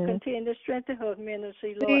bless her. Continue to strengthen her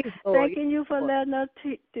ministry, Lord. Thanking you for letting her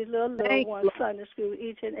teach the little one Sunday school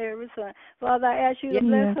each and every Sunday. Father, I ask you to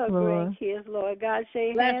bless her grandkids, Lord. God,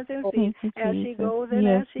 shake hands and feet as she goes and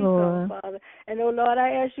as she comes, Father. And, oh, Lord, I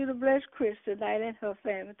ask you to bless Chris tonight and her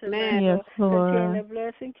family tonight, Lord. Continue to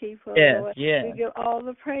bless and keep her, Lord. We give all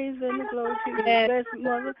the praise and the glory to you. Bless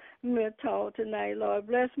Mother Mittal tonight, Lord.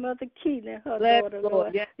 Bless Mother Keaton and her daughter,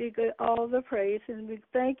 Lord. We give all the praise, and we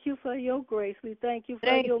thank you for your grace. We thank you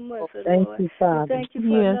for your mercy, Lord. We thank you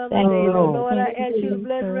for another day, Lord. I ask you to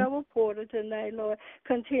bless Reverend Porter tonight, Lord.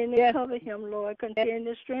 Continue to cover him, Lord.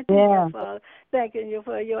 Continue to strengthen him, Father. Thanking you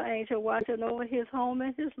for your angel watching over his home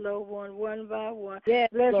and his loved one by one.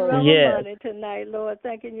 Bless Reverend Money tonight, Lord.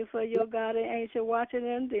 Thanking you for your God and angel watching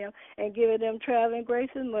in them and giving them traveling grace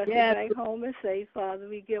and mercy back home and safe, Father.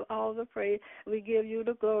 We give all the praise. We give you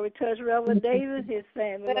the glory. Touch Reverend David and his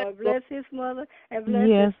family, Lord. Bless his mother and bless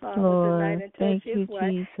his father tonight and touch his wife.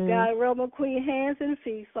 right. God, Roman Queen, hands and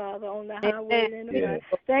feet, Father, on the highway and the right.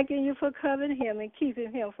 Thanking you for covering him and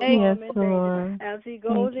keeping him from harm and danger as he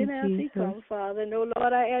goes and as he comes, Father. And, oh,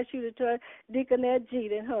 Lord, I ask you to touch Deaconette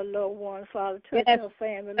Jeet and her loved one, Father. Touch her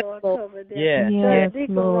family, Lord, cover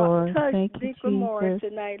them. Touch Deacon Morris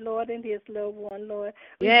tonight, Lord, and his loved one, Lord.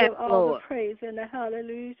 We give all the praise and the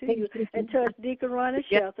hallelujah to you. And touch Deacon Ronnie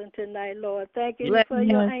Shelton tonight, Lord. Thanking you for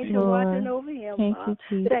your angel watching over him, Father.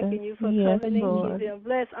 Thanking you for covering and keeping him.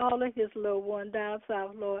 Bless all of his loved one down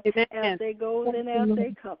south, Lord, as they go and as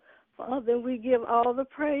they come. Father, we give all the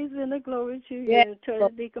praise and the glory to you. And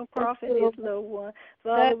touch Deacon Crawford, his loved one.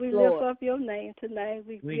 Father, we lift up your name tonight.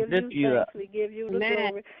 We give you thanks. We give you the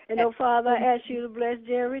glory. And, oh, Father, I ask you to bless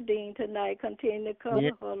Jerry Dean tonight. Continue to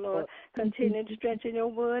cover her, Lord. Continue to strengthen your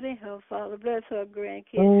word in her, Father. Bless her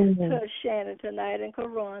grandkids. Touch Shannon tonight and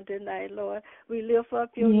Karan tonight, Lord. We lift up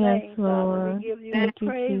your name, Father. We give you the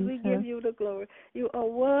praise. We give you the glory. You are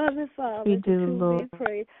worthy, Father, to be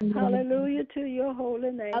praised. Hallelujah to your holy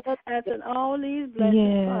name. Asking all these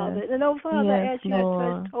blessings, Father. And, oh, Father, I ask you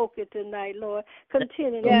to touch Toki tonight, Lord.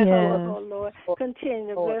 Continue to cover her, Lord.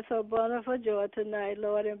 Continue to bless her brother for joy tonight,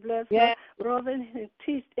 Lord. And bless her brother and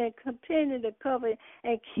teach and continue to cover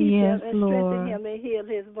and keep him and strengthen him and heal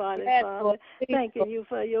his body, Father. Thanking you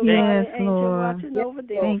for your body angel watching over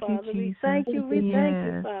them, Father. We thank you. We thank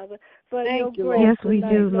you, Father, for your grace. Yes, we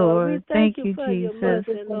tonight, do, Lord. We thank you for Jesus. Your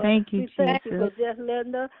mercy, Lord. Thank you, we thank you for just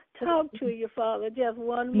letting her talk to you, Father, just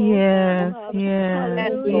one more time, Father.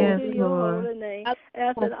 Hallelujah to your holy name.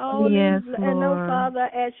 Asking all these, and no, Father,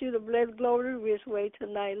 I ask you to bless Glory Richway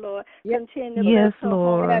tonight, Lord. Continue to bless her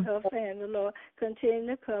home and her family, Lord. Continue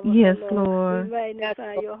to cover her, Lord. We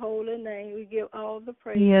magnify your holy name. We give all the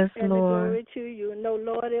praise and the glory to you. No,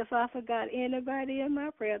 Lord, if I forgot anybody in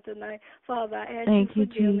my prayer tonight, Father, I ask you to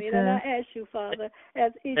forgive me. And I ask you, Father,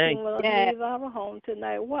 as each one of us leave our home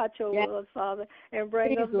tonight, watch over us, Father, and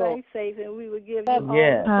bring us back safe, and we will give you all the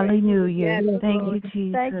praise. Hallelujah. Thank you,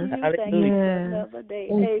 Jesus. Thank you for another day.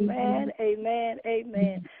 Amen, amen,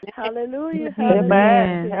 amen. Hallelujah,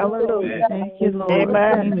 amen. Hallelujah. Thank you, Lord.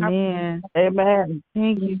 Amen. Amen. Amen.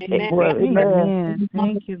 Thank you, Jesus. Amen.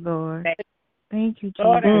 Thank you, Lord. Thank you,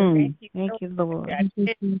 Jesus. Thank you, Lord. Thank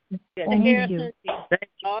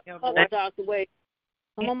you.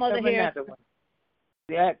 Come on, Mother Harrison.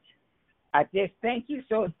 Yes. I just thank you.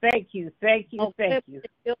 So thank you. Thank you. Thank you.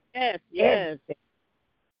 Yes, yes. Thank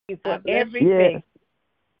you for everything.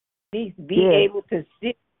 Needs to be able to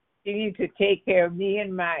sit you to take care of me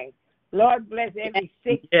and mine. Lord bless every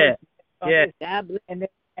sick person. God bless. And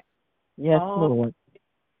yes, Lord.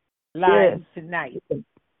 Live tonight.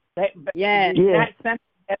 But yes. Not something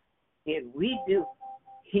that we do.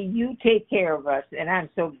 You take care of us, and I'm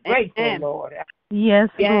so grateful, Lord. Yes,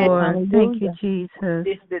 Lord. Thank you, Jesus.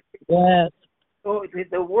 Yes.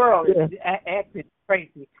 The world is acting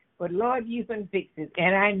crazy. But, Lord, you can fix it.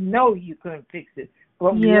 And I know you can fix it.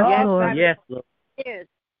 But Lord. Yes, Lord. Yes.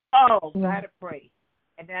 Oh, gotta pray.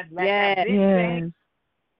 And that's like I've been saying.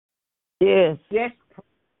 Yes. Just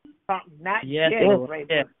pray. Not just pray,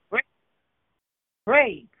 but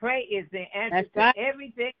pray. Pray is the answer to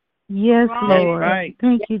everything. Yes, Lord. Right.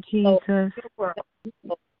 Thank you, Jesus.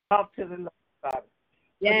 Talk to the Lord, Father.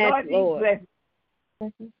 Yes, Lord.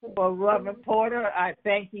 For Reverend Porter, I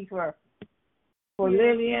thank you for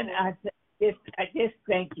Lillian. I just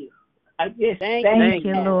thank you. I just thank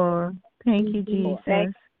you, Lord. Thank you,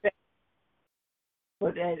 Jesus.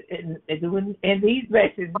 But in these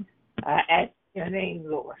blessings, I ask your name,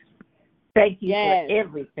 Lord. Thank you for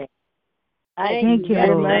everything. Thank you,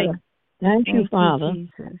 Lord. Thank you, Father.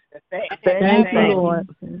 Thank you, Lord.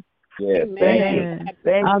 Yes, thank you.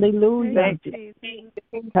 Hallelujah. Thank you.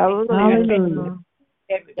 Hallelujah.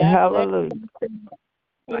 Hallelujah.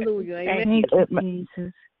 Hallelujah. Thank you,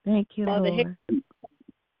 Jesus. Thank you, Lord.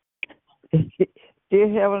 Dear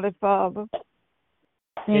Heavenly Father,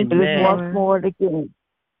 thank you once more again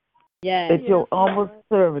that your humble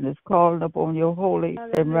servant is calling upon your holy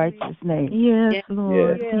and righteous name. Yes,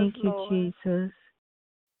 Lord. Thank you, Jesus.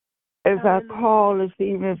 As I call this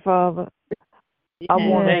evening, Father, I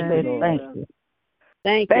want to say thank you.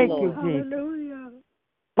 Thank you, Jesus.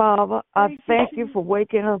 Father, I thank you for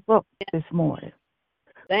waking us up this morning.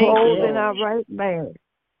 Closing our right man.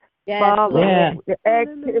 Father, the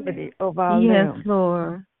activity of our limbs. Yes,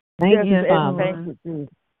 Lord. Thank you, Father. Thank you,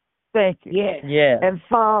 Jesus. Thank you. Yes. And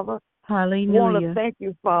Father, Hallelujah. I want to thank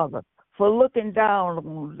you, Father, for looking down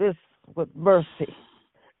on this with mercy.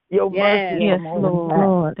 Your mercy, yes,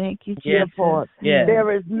 Lord. Thank you, Jesus.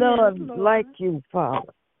 There is none like you,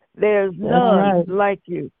 Father. There's none like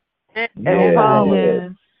you. And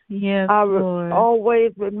Father, I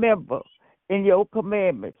always remember in your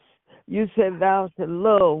commandments. You said thou to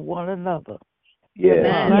love one another.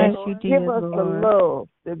 Yes, you did, give us the love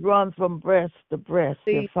that runs from breast to breast,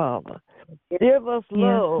 dear Father. Give us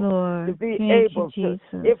love to be able to.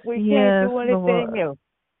 If we can't do anything else,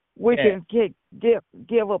 we can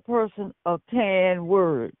give a person a kind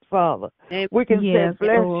word, Father. We can say,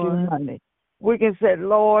 bless you, honey. We can say,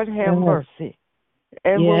 Lord, have mercy.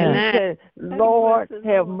 And when we say, Lord,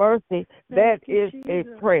 have mercy, that is a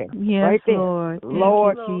prayer right there.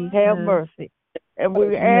 Lord, have mercy. And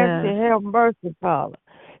we ask to have mercy, Father.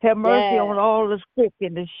 Have mercy on all the sick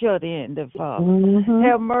and the shut in, dear Father.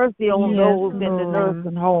 Have mercy on those in the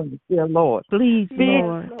nursing homes, dear Lord. Please,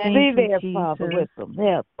 Lord. Be there, Father, with them.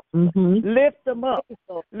 Help. Lift them up.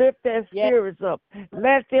 Lift their spirits up.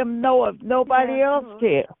 Let them know if nobody else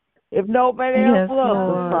cares. If nobody else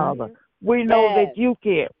loves them, Father, we know that you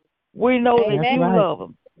care. We know that you love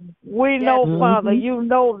them. We know, Father, you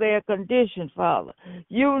know their condition, Father.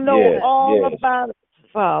 You know all about it,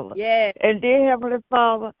 Father. And dear Heavenly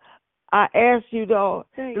Father, I ask you to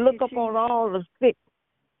look upon all the sick,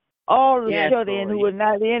 all the shut-in who are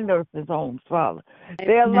not in nursing homes, Father.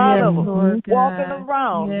 There are a lot of them walking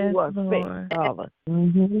around who are sick, Father.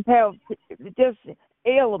 Have just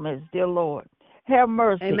ailments, dear Lord. Have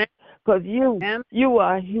mercy, because you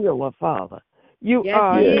are a healer, Father. You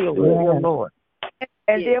are a healer, dear Lord.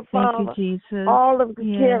 And dear Father, all of the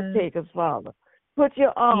caretakers, Father, put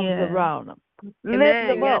your arms around them. Lift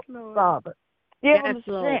them up, Father. Give them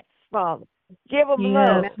strength, Father. Give them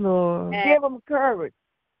love. Give them courage.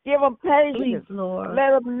 Give them patience.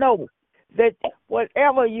 Let them know that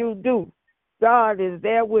whatever you do, God is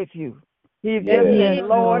there with you. He just said,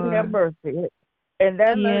 Lord, have mercy. And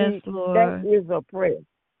that is a prayer.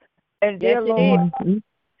 And dear Lord,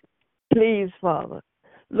 please, Father,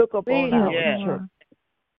 look upon our church.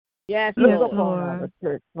 Look upon our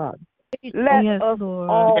church, Father. Let us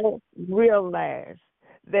all realize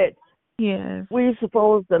that we're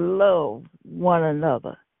supposed to love one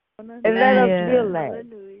another. And let us realize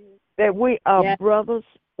that we are brothers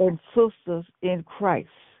and sisters in Christ.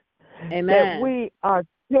 That we are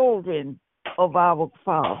children of our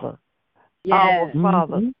Father. Our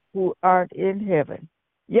Father who art in heaven.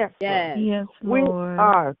 Yes, Lord. We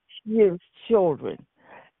are his children.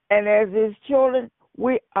 And as his children,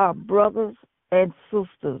 we are brothers and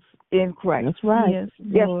sisters in Christ. That's right.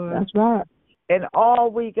 Yes, that's right. And all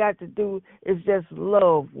we got to do is just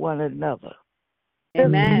love one another.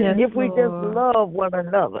 Amen. If we just love one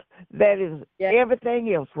another, that is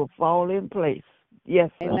everything else will fall in place. Yes,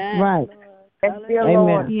 Amen. That's right. And dear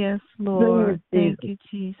Lord, yes, Lord. Please, Thank you,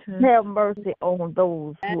 Jesus. Have mercy on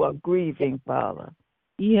those who are grieving, Father.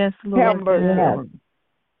 Yes, Lord. Have mercy on them.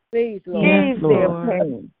 Please, Lord. Ease their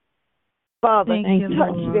pain. Father,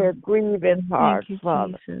 touch Lord. their grieving hearts,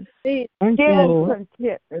 Father. Jesus. Give them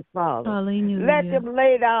contentment, Father. Hallelujah. Let them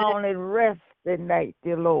lay down and rest at night,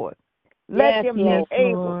 dear Lord. Let them be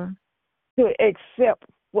able to accept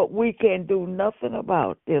what we can do nothing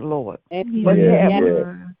about, dear Lord. But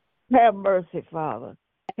have mercy, Father.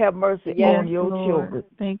 Have mercy on your children.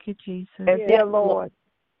 Thank you, Jesus. And dear Lord,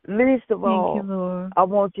 least of all, Lord. I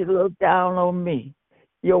want you to look down on me,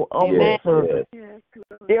 your humble servant. Dear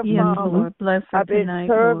Father, Lord. Bless I've been tonight,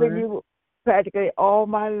 serving Lord. you practically all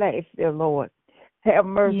my life, dear Lord. Have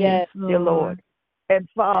mercy, dear Lord. And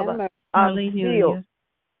Father, I'm still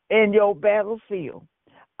in your battlefield.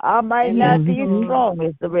 I might not be strong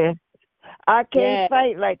as the rest. I can't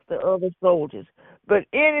fight like the other soldiers. But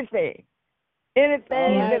anything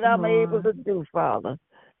that I'm able to do, Father,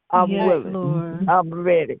 I'm willing. Lord. I'm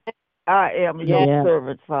ready. I am your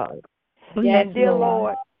servant, Father. And dear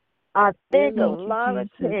Lord, I think a lot of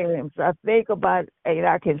times, I think about, and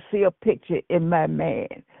I can see a picture in my man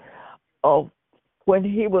of when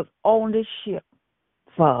he was on the ship,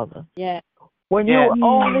 Father. When you were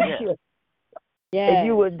on the ship, and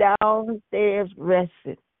you were downstairs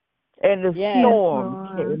resting, and the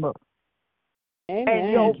storm came up. And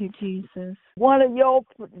Thank you, Jesus. One of your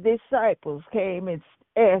disciples came and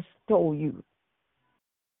told you,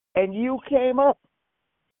 and you came up,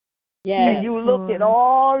 and you looked at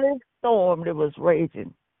all this storm that was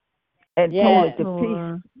raging, and told it to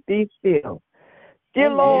peace, be still. Dear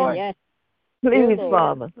Lord, please,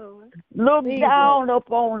 Father, look down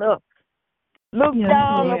upon us. Look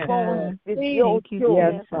down upon your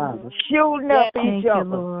children, shooting up each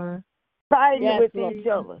other, fighting with each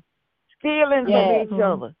other, stealing from each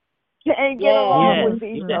other, can't get along with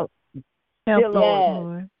each other. Dear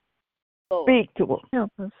Lord, speak to us.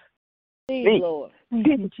 Help us. Speak. Lord. Thank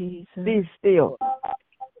you, Jesus. Be still.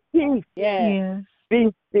 Peace. Yes.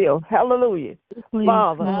 Be still. Hallelujah. Please,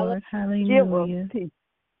 Father, Lord. give Hallelujah. us peace.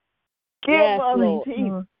 Give us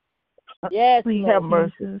peace. Yes, please have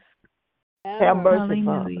mercy. Have mercy,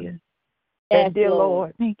 Father. And dear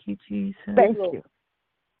Lord, thank you, Jesus. Thank you.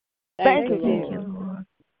 Thank you, Lord.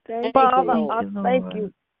 Father, I thank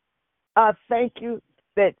you. I thank you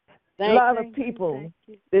that a lot of people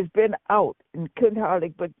that's been out and couldn't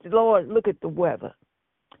hardly, but Lord, look at the weather.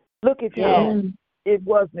 Look at how it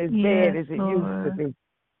wasn't as bad as it used to be.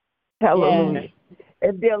 Hallelujah.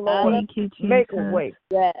 And dear Lord, thank you, Jesus. make a way.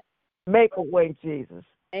 Make a way, Jesus.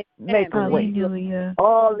 Make a way.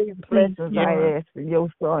 All these blessings I ask in your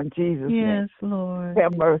Son, Jesus' name. Yes, Lord.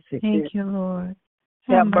 Have mercy. Thank you, Lord.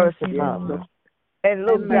 Have mercy, Father. And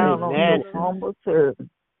look down on your humble servant.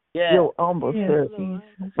 Your humble servant,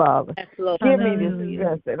 Father. Give me this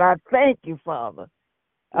strength. And I thank you, Father.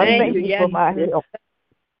 I thank you for my help.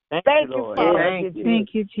 Thank you, Father.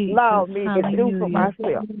 Thank you, Jesus. Allow me to do for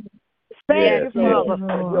myself. Thank you, Father,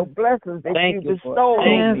 for your blessings that you bestowed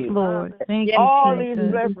on me. Yes, Lord. Thank you, all Jesus.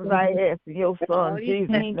 these blessings I ask in your Son, Jesus'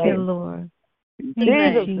 name. Thank you, Lord.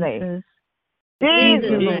 Jesus' name.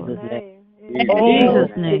 Jesus' name. Jesus'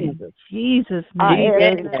 name. Jesus'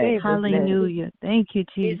 name. Hallelujah. Thank you,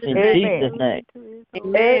 Jesus. In Jesus' name.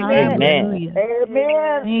 Amen. Amen.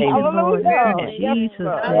 Thank you, Lord. Jesus'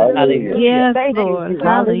 name. Yes, Lord.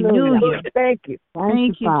 Hallelujah. Thank you.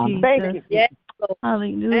 Thank you, Jesus. Thank you.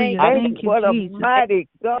 Hallelujah. Thank you, what a Jesus. mighty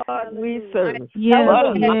God we serve. Yes,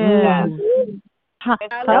 yes.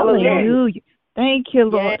 Hallelujah. Thank you,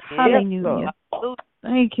 Lord. Hallelujah.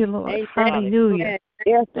 Thank you, Lord. Hallelujah.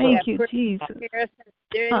 Thank you, Jesus.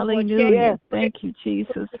 Hallelujah. Thank you,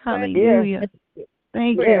 Jesus. Hallelujah.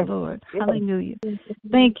 Thank you, Lord. Hallelujah.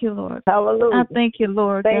 Thank you, Lord. Hallelujah. I thank you,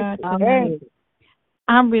 Lord God, tonight.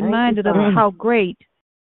 I'm reminded of how great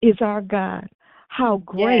is our God. How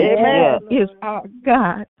great is our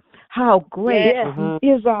God. How great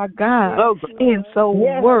is our God. And so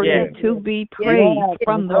worthy to be praised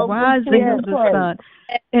from the rising of the sun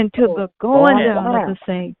and to the going down of the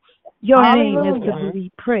same. Your name is to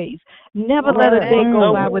be praised. Never let a day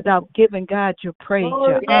go by without giving God your praise,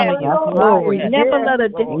 your honor, your glory. Never let a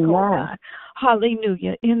day go by.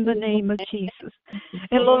 Hallelujah. In the name of Jesus.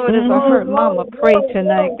 And Lord, as I heard Mama pray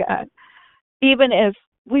tonight, God, even as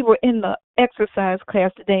we were in the exercise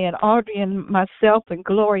class today, and Audrey and myself and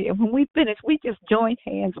Gloria, when we finished, we just joined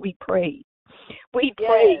hands. We prayed. We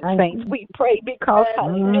prayed, saints. We prayed because,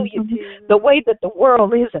 hallelujah, the way that the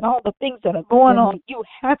world is and all the things that are going on, you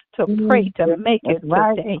have to pray to make it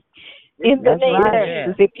today. In the name of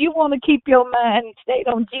Jesus. If you want to keep your mind stayed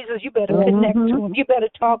on Jesus, you better connect to him. You better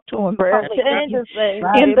talk to him.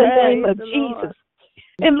 In the name of Jesus.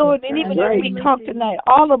 And Lord, and even as we talk tonight,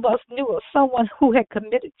 all of us knew of someone who had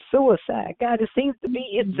committed suicide. God, it seems to be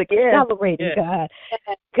it's accelerating, God.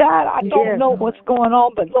 God, I don't know what's going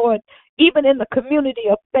on, but Lord, even in the community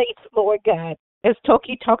of faith, Lord God, as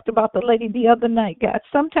Toki talked about the lady the other night, God,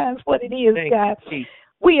 sometimes what it is, God,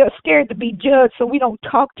 we are scared to be judged, so we don't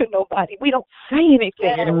talk to nobody. We don't say anything.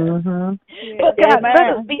 But God,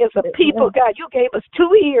 let us be as a people, God. You gave us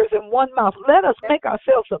 2 ears and 1 mouth. Let us make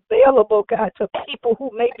ourselves available, God, to people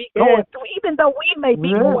who may be going through, even though we may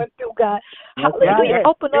be going through, God. Hallelujah.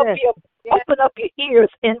 Open up your ears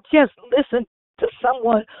and just listen to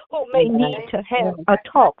someone who may need to have a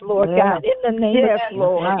talk, Lord God, in the name of Jesus.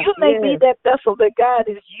 Lord. You may be that vessel that God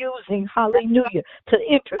is using, hallelujah, to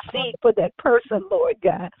intercede for that person, Lord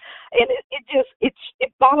God. And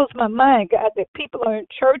it boggles my mind, God, that people are in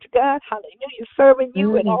church, God, hallelujah, serving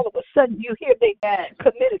you, and all of a sudden you hear they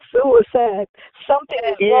committed suicide. Something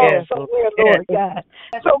is wrong somewhere, Lord God.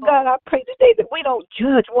 So, God, I pray today that we don't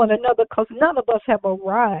judge one another, because none of us have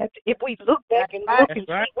arrived. If we look back and look and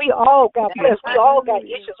see, we all got blessed. We all got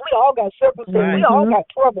issues. We all got circumstances. We all got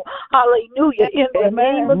trouble. Hallelujah. In the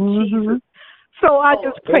name of Jesus. So I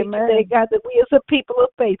just pray today, God, that we as a people of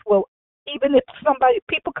faith will, even if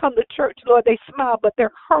people come to church, Lord, they smile, but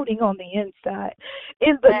they're hurting on the inside.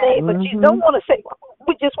 In the name of Jesus. Don't want to say,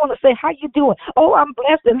 we just want to say, how you doing? Oh, I'm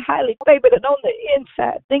blessed and highly favored, and on the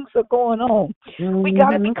inside, things are going on. We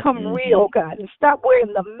got to become real, God, and stop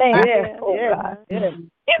wearing the mask, God.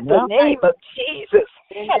 In the name of Jesus.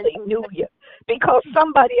 Hallelujah. Because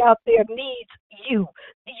somebody out there needs you.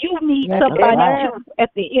 You need somebody too at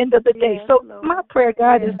the end of the day. So my prayer,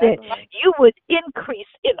 God, is that you would increase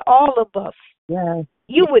in all of us.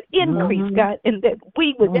 You you would increase, God, and that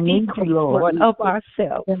we would decrease, Lord, of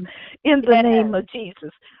ourselves in the name of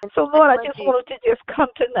Jesus. So, Lord, I just wanted to just come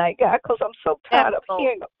tonight, God, because I'm so tired of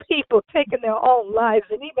hearing of people taking their own lives,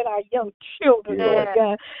 and even our young children, Lord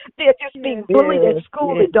God. They're just being bullied at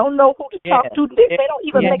school. They don't know who to talk to. They don't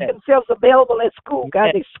even make themselves available at school,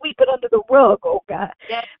 God. They sweep it under the rug, oh God.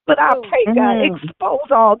 But I pray, God, expose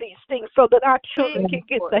all these things so that our children can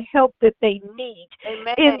get the help that they need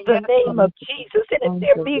in the name of Jesus. And if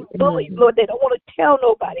they're being bullied, Lord, they don't want to tell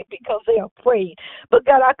nobody because they're afraid. But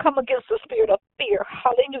God, I come against the spirit of fear.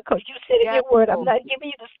 Hallelujah. Because you said in your word, I'm not giving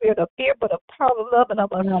you the spirit of fear, but of power, love, and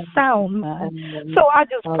of a sound mind. So I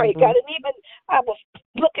just pray, God. And even I was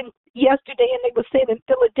looking yesterday, and they were saying in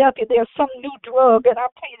Philadelphia there's some new drug, and I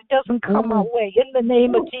pray it doesn't come our way. In the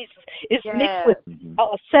name of Jesus, it's mixed with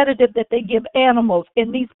a sedative that they give animals,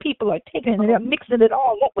 and these people are taking it and they're mixing it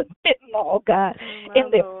all up with fentanyl, God,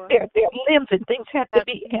 and their limbs and things have to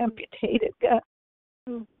be amputated, God.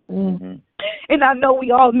 And I know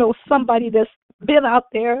we all know somebody that's been out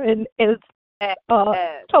there and is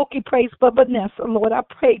Toki prays for Vanessa, Lord. I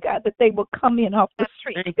pray, God, that they will come in off the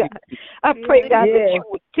streets, God. I pray, God, that you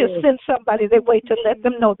would just send somebody their way to let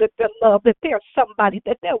them know that they're loved, that they're somebody,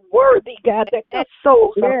 that they're worthy, God, that their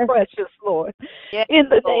souls are precious, Lord. In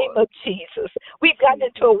the name of Jesus. We've gotten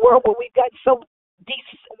into a world where we've gotten so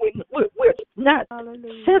we're not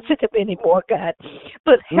sensitive anymore, God.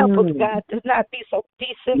 But help us, God, to not be so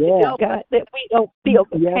desensitive, God, that we don't feel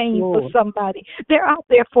the pain for somebody. They're out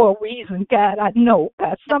there for a reason, God. I know,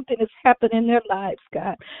 God. Something has happened in their lives,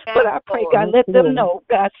 God. But I pray, God, let them know,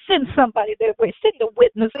 God. Send somebody their way. Send a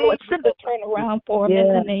witness, Lord. Send a turnaround for them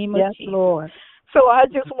in the name of Jesus. Lord. So I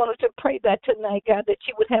just wanted to pray that tonight, God, that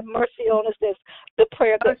you would have mercy on us. That's the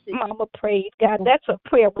prayer that Mama prayed, God. That's a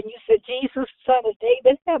prayer when you said, Jesus, Son of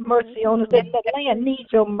David, have mercy on us. And the land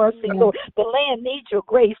needs your mercy, Lord. The land needs your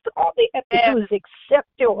grace. All they have to do is accept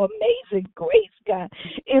your amazing grace, God,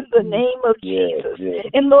 in the name of Jesus.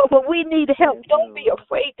 And Lord, when we need help, don't be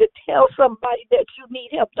afraid to tell somebody that you need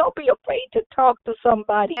help. Don't be afraid to talk to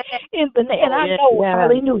somebody in the name. And I know,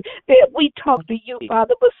 hallelujah, that we talk to you,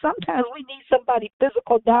 Father, but sometimes we need somebody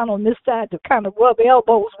physical down on this side to kind of rub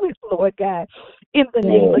elbows with, Lord God, in the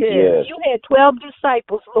name of Jesus. You had 12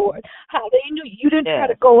 disciples, Lord. Hallelujah. You didn't try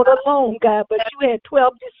to go it alone, God, but you had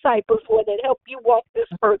 12 disciples, Lord, that helped you walk this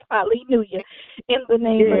earth. Hallelujah. In the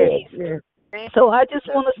name of Jesus. So I just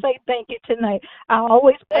want to say thank you tonight. I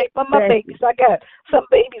always pray for my babies. I got some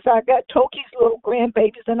babies. I got Toki's little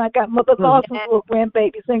grandbabies, and I got Mother Lawson's little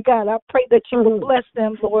grandbabies. And God, I pray that you will bless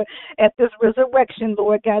them, Lord, at this resurrection,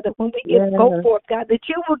 Lord God, that when we go forth, God, that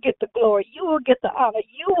you will get the glory, you will get the honor,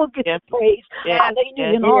 you will get the praise.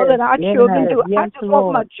 Hallelujah. And all that our children do. I just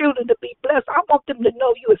want my children to be blessed. I want them to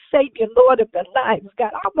know you are Savior, Lord of their lives,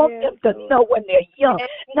 God. I want them to know when they're young,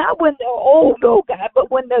 not when they're old, oh God,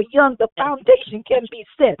 but when they're young, the foundation can be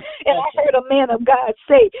set. And I heard a man of God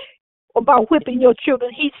say about whipping your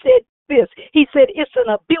children. He said this. He said it's an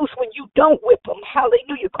abuse when you don't whip them.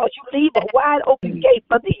 Hallelujah. Because you leave a wide open gate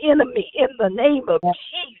for the enemy in the name of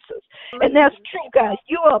Jesus. And that's true, guys.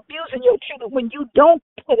 You're abusing your children when you don't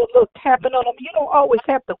put a little tapping on them. You don't always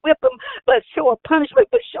have to whip them, but show a punishment,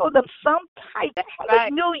 but show them some type,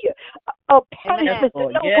 hallelujah, of punishment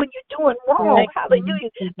to know when you're doing wrong,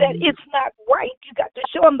 hallelujah, that it's not right. You got to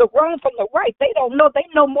show them the wrong from the right. They don't know. They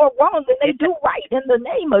know more wrong than they do right in the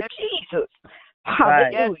name of Jesus.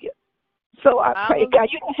 Hallelujah. So I pray, God,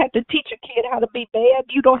 you don't have to teach a kid how to be bad.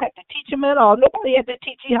 You don't have to teach him at all. Nobody had to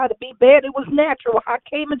teach you how to be bad. It was natural. I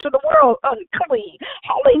came into the world unclean.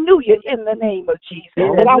 Hallelujah, in the name of Jesus.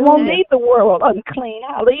 And I won't leave the world unclean.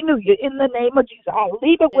 Hallelujah, in the name of Jesus. I'll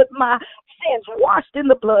leave it with my sins washed in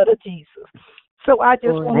the blood of Jesus. So I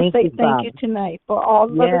just want to say thank you tonight for all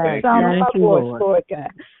of the sound of my voice, Lord God.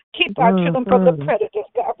 Keep our children from the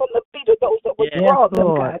predators, God, from the feet of those that would draw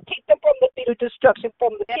them, God. Keep them from the feet of destruction,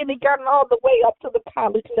 from the kindergarten all the way up to the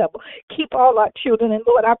college level. Keep all our children. And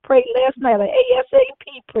Lord, I prayed last night an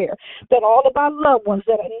ASAP prayer that all of our loved ones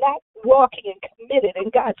that are not walking and committed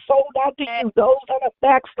and God sold out to you, those that are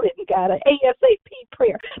backslidden, God, an ASAP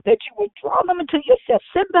prayer that you would draw them into yourself.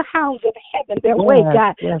 Send the hounds of heaven their way,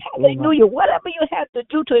 God. Hallelujah. Whatever you have to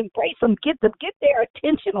do to embrace them, get their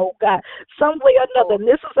attention, oh God, some way or another. And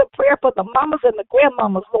this is a prayer for the mamas and the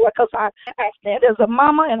grandmamas, Lord, because I stand as a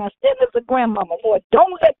mama and I stand as a grandmama, Lord.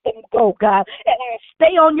 Don't let them go, God. And I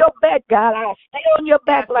stay on your back, God. I stay on your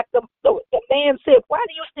back like the man said, why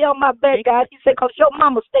do you stay on my back, God? He said, because your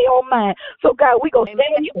mama stay on mine. So, God, we're going to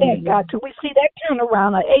stand you back, God, till we see that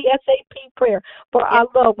turnaround, an ASAP prayer for our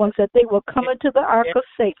loved ones, that they will come into the ark of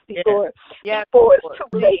safety, Lord, before it's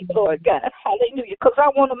too late, Lord God. Hallelujah. Because I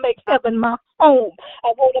want to make heaven my home.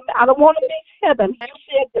 I don't want to miss heaven. You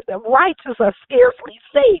said that the righteous are scarcely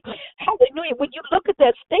saved. Hallelujah. When you look at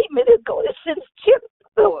that statement, it says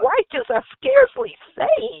the righteous are scarcely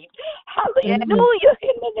saved. Hallelujah.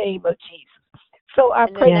 In the name of Jesus. So I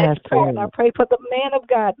pray this prayer, and I pray for the man of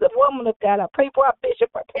God, the woman of God. I pray for our bishop.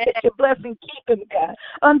 I pray that you bless and keep him, God.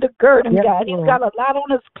 Undergird him, God. He's got a lot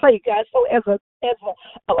on his plate, God. So as a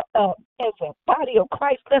body of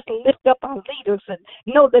Christ, let's lift up our leaders and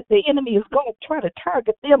know that the enemy is going to try to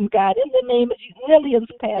target them, God, in the name of Jesus.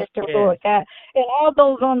 Lillian's pastor, Lord God, and all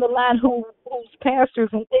those on the line whose pastors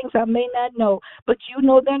and things I may not know, but you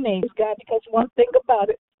know their names, God, because one thing about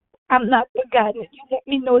it, I'm not forgotten. You let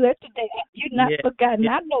me know that today. You're not forgotten.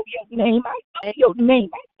 I know your name. I know your name.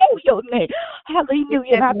 I know your name.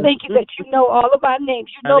 Hallelujah. And I thank you that you know all of our names.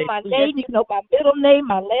 You know my name. You know my middle name,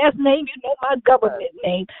 my last name. You know my government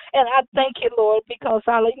name. And I thank you, Lord, because,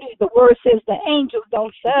 hallelujah, the word says the angels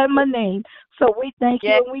don't sign my name. So we thank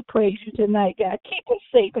you and we praise you tonight, God. Keep us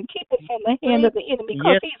safe and keep us from the hand of the enemy,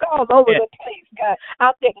 because he's all over the place, God,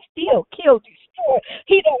 out there to steal, kill, destroy.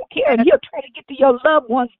 He don't care, and he'll try to get to your loved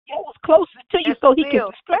ones, those closest to you, so he can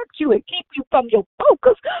distract you and keep you from your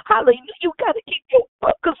focus. Hallelujah. You got to keep your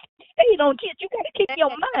focus stayed on Jesus. You got to keep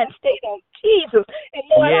your mind stayed on Jesus. And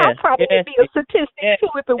Lord, I'd probably be a statistic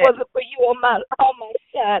too if it wasn't for you on my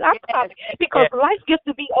side. I probably, because life gets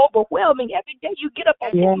to be overwhelming. Every day you get up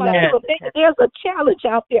and there's a challenge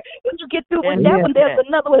out there. When you get through with that one, there's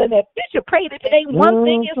another one. And that Bishop prayed, if it ain't one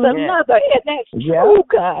thing, it's another. And that's true,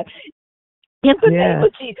 God. In the name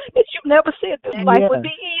of Jesus, that you never said this life would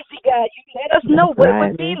be easy, God. You let us know what it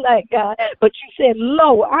would be like, God. But you said,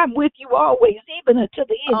 lo, I'm with you always, even until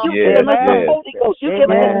the end. You've given us the Holy Ghost. You've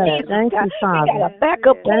given us Jesus, God. We got a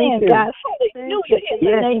backup plan, God. Hallelujah, in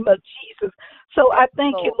the name of Jesus. So I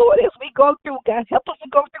thank you, Lord, as we go through, God, help us to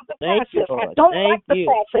go through the process. I don't like the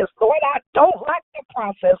process, Lord. I don't like the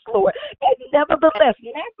process, Lord. But nevertheless,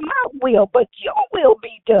 not my will, but your will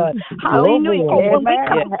be done. Hallelujah. When we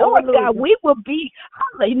come forward, God, we will be,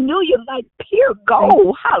 hallelujah, like pure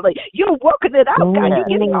gold. Hallelujah. You're working it out, God. You're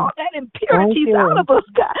getting all that impurities out of us,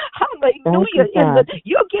 God. Hallelujah.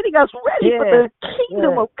 You're getting us ready for the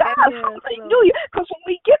kingdom of God. Hallelujah. Because when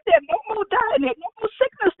we get there, no more dying there, no more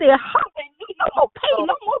sickness there. Hallelujah. No more pain,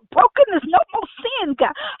 no more brokenness, no more sin,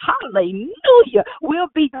 God. Hallelujah. We'll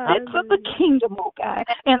be fit for the kingdom, oh God.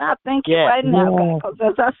 And I thank you right now, God,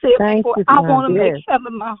 because as I said before, I want to make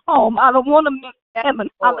heaven my home. I don't want to miss heaven.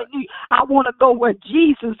 Hallelujah. I want to go where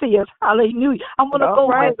Jesus is. Hallelujah. I want to go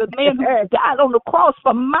where the man who died on the cross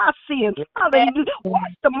for my sins. Hallelujah.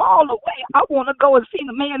 Wash them all away. I want to go and see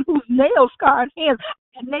the man whose nail-scarred hands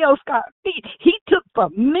and nail-scarred feet he took for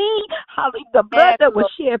me. Hallelujah. The blood that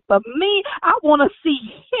was shed for me. I want to see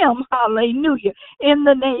him. Hallelujah. In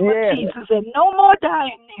the name of Jesus. And no more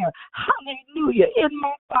dying there. Hallelujah. In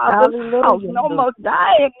my Father's house. No more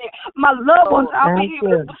dying there. My loved ones, I'll be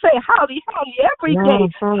able to say howdy, howdy every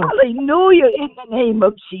day. Hallelujah. In the name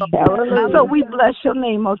of Jesus. So we bless your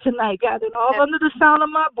name on tonight, God. And all under the sound of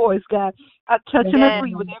my voice, God, I touch and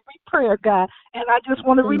agree with every prayer, God. And I just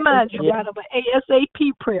want to remind you, God, of an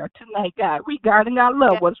ASAP prayer tonight, God, regarding our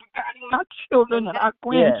loved ones, regarding our children and our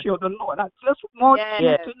grandchildren, Lord. I just want you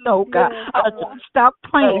to know, God, I won't stop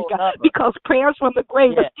praying, God, because prayers from the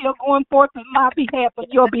grave are still going forth on my behalf and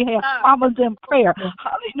your behalf. Mama's in prayer.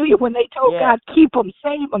 Hallelujah. When they told God, keep them,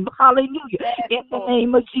 save them. Hallelujah. In the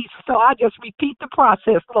name of Jesus. So I just repeat the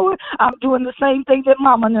process, Lord. I'm doing the same thing that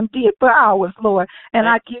Mama and them did for hours, Lord. And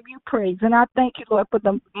I give you praise. And I thank you, Lord, for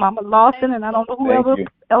the Mama Lawson, and I don't know whoever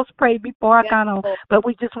else prayed before I got on, but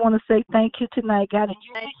we just want to say thank you tonight, God. And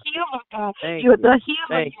you're the healer, God. You're the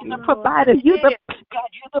healer. You're the provider. You're the God.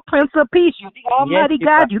 You're the Prince of Peace. You're the Almighty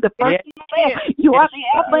God. You're the first and the last. You are the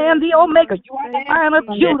Alpha and the Omega. You are the Lion of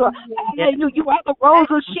Judah. Hallelujah. You are the Rose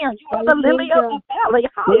of Sharon. You are the Lily of the Valley.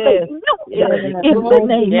 Hallelujah. In the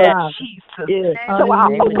name of Jesus. So I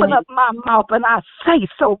open up my mouth and I say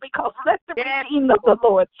so, because let the redeemed of the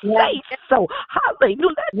Lord say so.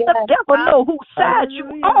 Hallelujah. Let the devil know whose side you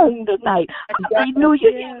on tonight.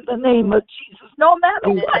 Hallelujah. In the name of Jesus. No matter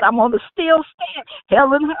what, I'm going to still stand.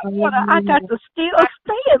 Hell and high water, I got to still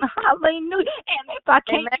stand. Hallelujah. And if I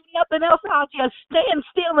can't do nothing else, I'll just stand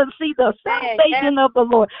still and see the salvation of the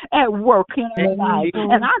Lord at work in our lives.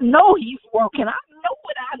 And I know he's working. I know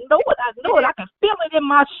it. I can feel it in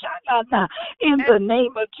my shana in the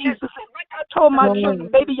name of Jesus. And we're I told my children,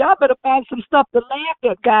 baby, y'all better find some stuff to laugh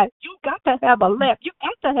at, God. You got to have a laugh. You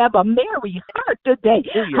got to have a merry heart today.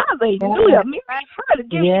 Hallelujah. Merry heart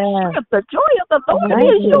gives you strength. The joy of the Lord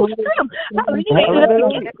is your strength.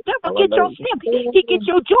 Hallelujah. The devil get your strength. He gets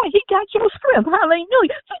your joy. He got your strength.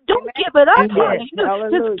 Hallelujah. So don't give it up. Hallelujah.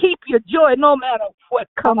 Just keep your joy no matter what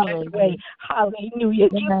comes your way. Hallelujah.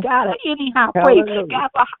 You got to anyhow praise. God,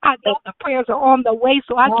 I know the prayers are on the way,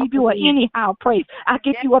 so I give you an anyhow praise. I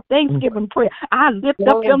give you a thanksgiving prayer. I lift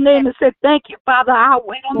up your name and say, thank you, Father. I'll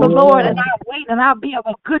wait on the Lord, and I'll wait, and I'll be of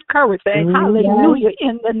a good courage. Hallelujah.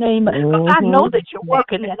 In the name of, I know that you're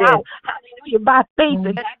working it out. Hallelujah. By faith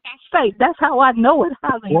and by faith. That's how I know it.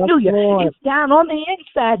 Hallelujah. It's down on the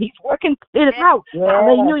inside. He's working it out.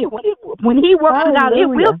 Hallelujah. When he works it out, it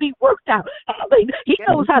will be worked out. Hallelujah. He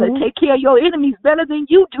knows how to take care of your enemies better than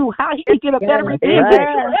you do. How he can get a better revenge than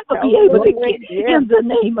you'll ever be able to get in the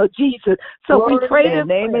name of Jesus. So we pray this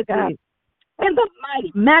name of God. In the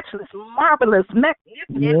mighty, matchless, marvelous,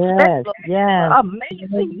 magnificent,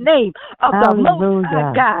 amazing name of the Most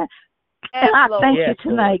High God. And I thank you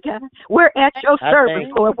tonight, God. We're at your service,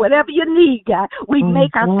 Lord. Whatever you need, God, we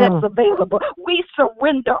make ourselves available. We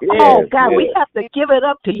surrender all, God. We have to give it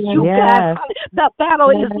up to you, God. The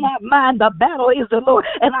battle is not mine. The battle is the Lord.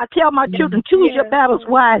 And I tell my children, choose your battles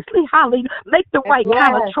wisely. Hallelujah. Make the right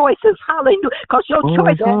kind of choices. Hallelujah. Because your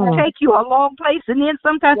choices will take you a long place, and then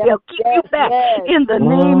sometimes they'll keep you back in the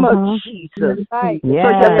name of Jesus. So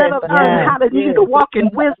you let us learn how to walk in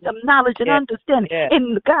wisdom, knowledge, and understanding.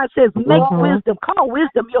 And God says, make wisdom. Call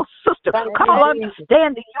wisdom your sister. Call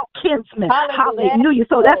understanding your kinsman. Hallelujah.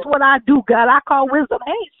 So that's what I do, God. I call wisdom.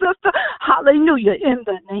 Hey, sister. Hallelujah. In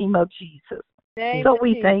the name of Jesus. So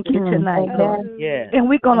we thank you tonight, Lord. And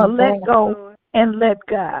we're going to let go and let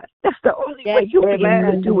God. That's the only way you'll be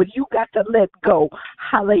able to do it. You got to let go.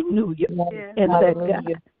 Hallelujah. And let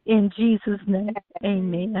God. In Jesus' name,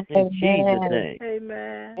 amen. In Jesus' name.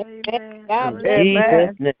 Amen. Amen.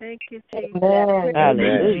 Amen. Thank you, Jesus.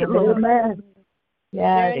 Hallelujah. Amen.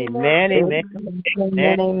 Yes. Amen.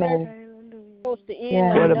 Amen. Amen.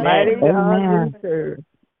 What a mighty God we serve.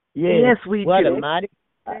 Yes, we what do. A mighty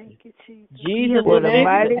Thank you, Jesus. Jesus, what a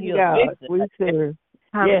mighty God we serve.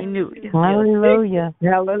 Hallelujah. Hallelujah.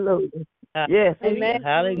 Hallelujah. Yes. Amen.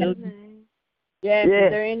 Hallelujah. Yes. Is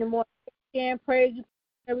there any more praise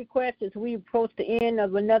requests as we approach the end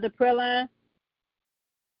of another prayer line?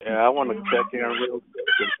 Yeah, I want to check in real quick.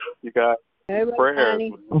 You got prayers.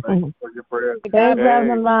 For your prayers. Hey,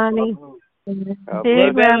 Brother Lonnie.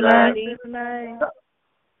 Hey, Brother Lonnie.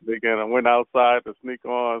 Again, I went outside to sneak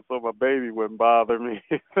on so my baby wouldn't bother me.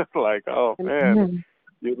 Like, oh, man,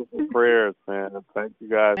 beautiful prayers, man. Thank you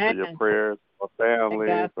guys for your prayers, for my family,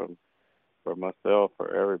 for myself,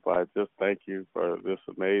 for everybody. Just thank you for this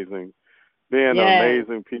amazing, being an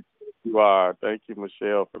amazing people you are. Thank you,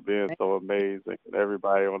 Michelle, for being so amazing. And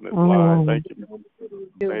everybody on this line, thank you for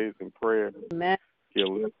the amazing prayers.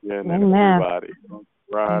 Gillian and everybody.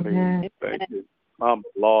 Ronnie, thank you. I'm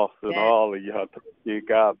lost in all of y'all. Thank you.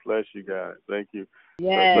 God bless you guys. Thank you.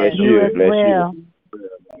 Bless you as well.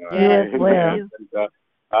 You as well.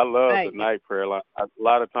 I love the night prayer line. A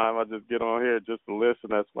lot of time I just get on here just to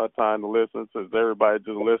listen. That's my time to listen, since everybody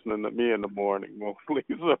just listening to me in the morning mostly.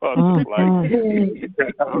 So I'm just like,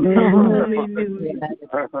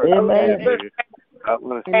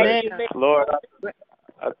 Lord,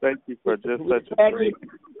 I thank you for just such a great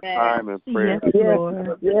time in prayer.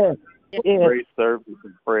 Great service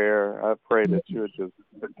in prayer. I pray that you would just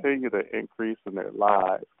continue to increase in their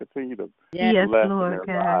lives, continue to bless in their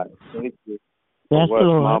lives. Thank you for what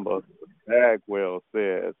Mama Bagwell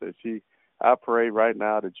says. That I pray right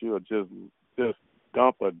now that you will just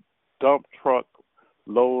dump a dump truck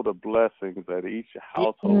load of blessings at each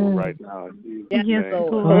household right now. Yes,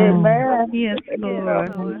 Lord. Amen. Yes,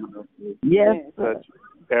 Lord. Yes. Touch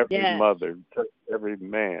every mother, touch every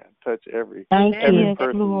man, touch every person.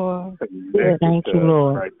 Lord. Thank you,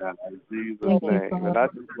 Lord. Right now, in Jesus' name. And I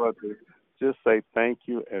just want to just say thank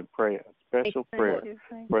you and pray a special prayer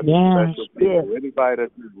for the special people. Anybody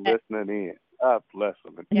that's listening in, God bless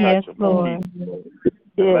them and touch them. Lord.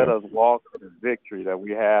 And let us walk in the victory that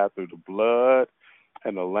we have through the blood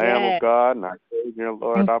and the Lamb of God and our Savior,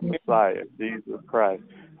 Lord, our Messiah, Jesus Christ.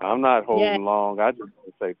 I'm not holding long. I just want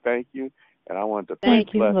to say thank you. And I want to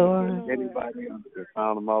thank you, Lord. Anybody under the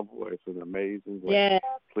sound of my voice in an amazing way.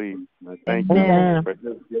 Please, thank you for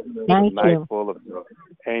just giving us a night full of your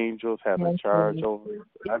angels having charge over us.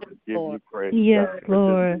 I just give you praise. Yes, God,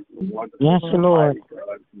 Lord. Yes, Lord.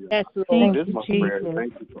 Yes, Lord. This is my prayer.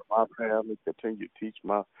 Thank you for my family. Continue to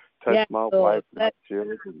touch my wife, my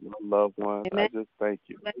children, my loved ones. I just thank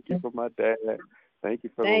you. Thank you for my dad. Thank you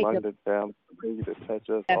for the London family. Continue to touch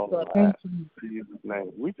us all the time. In Jesus'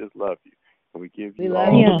 name. We just love you. And we give you all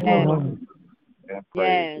the glory and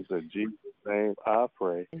praise. In Jesus' name I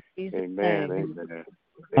pray. Amen.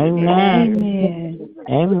 Amen.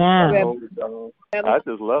 Amen. I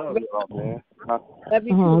just love y'all, man. Love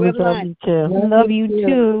you too. Love you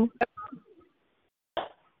too.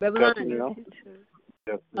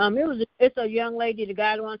 It's a young lady that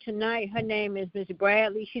got on tonight. Her name is Miss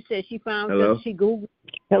Bradley. She said she found Hello? us. She Googled.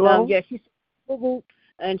 Hello? She Googled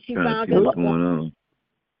and she found us. What's going on?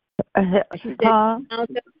 She said she found us.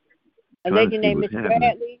 A lady named Miss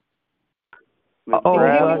Bradley.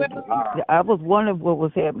 I was wondering what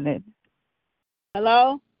was happening.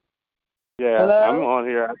 Hello? Yeah, Hello? I'm on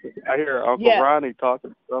here. I hear Uncle Ronnie talking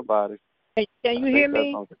to somebody. Can you hear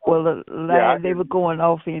me? Well, they were going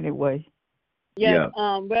off anyway. Yes,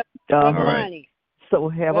 Reverend Ronnie. So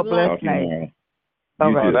have a blessed night.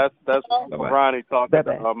 All right. That's Ronnie talking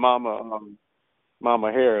to Mama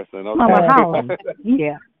Harrison. Okay. Mama Howell.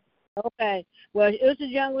 Yeah. Okay. Well, it was a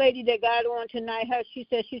young lady that got on tonight. She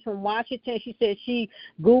said she's from Washington. She said she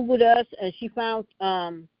Googled us and she found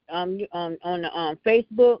on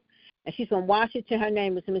Facebook, and she's from Washington. Her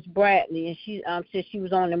name is Miss Bradley, and she said she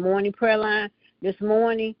was on the morning prayer line this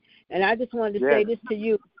morning. And I just wanted to say this to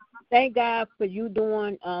you. Thank God for you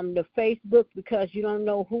doing the Facebook, because you don't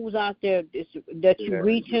know who's out there that you're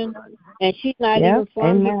reaching, and she's not even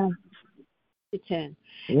from Washington.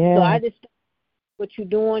 So I just what you're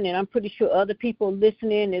doing, and I'm pretty sure other people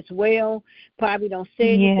listening as well probably don't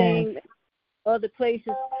say anything other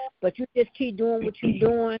places, but you just keep doing what you're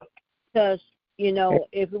doing, because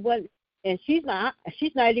if it wasn't, and she's not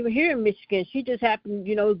even here in Michigan. She just happened,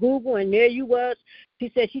 Google, and there you was.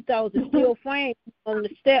 She said she thought it was a steel frame on the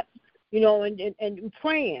steps, and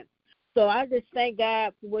praying. So I just thank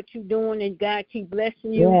God for what you're doing, and God keep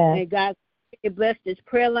blessing you, and God bless this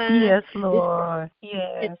prayer line. Yes, Lord.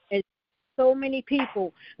 Yes. And so many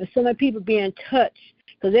people, and so many people being touched,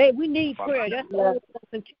 because we need prayer. That's all we're going to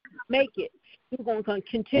continue to make it. We're going to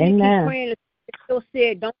continue to keep praying. Still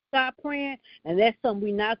said, don't stop praying, and that's something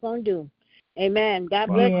we're not going to do. Amen. God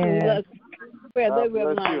bless you. Love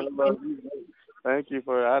you. Thank you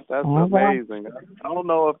for that. That's amazing. I don't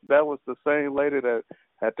know if that was the same lady that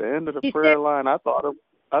at the end of the prayer line. I thought it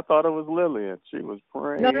was Lillian. She was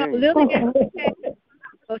praying. No, Lillian.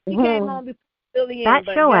 She came on before Lillian. That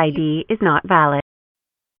show ID is not valid.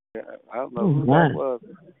 Yeah, I don't know who that was.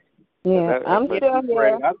 Yeah, I'm still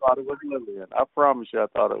here. I thought it was Lillian. I promise you, I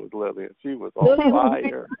thought it was Lillian. She was on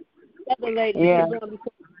fire. Other lady.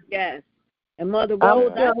 Yes. And Mother I'm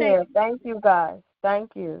Rose. still here. Thank you, guys.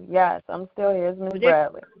 Thank you. Yes, I'm still here. It's Miss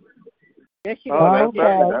Bradley. There she goes.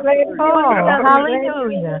 Hallelujah.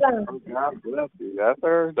 God bless you. That's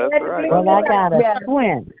her. That's right. Well, I got a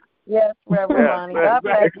twin. Yes, Reverend Ronnie. God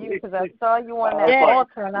bless you, because I saw you on that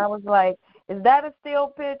altar, and I was like, is that a still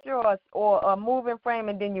picture or a moving frame?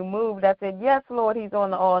 And then you moved. I said, yes, Lord, he's on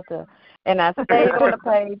the altar. And I stayed on the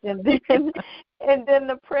page, and then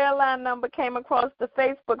the prayer line number came across the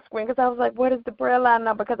Facebook screen, because I was like, what is the prayer line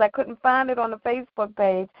number? Because I couldn't find it on the Facebook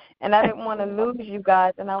page, and I didn't want to lose you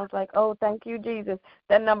guys. And I was like, oh, thank you, Jesus.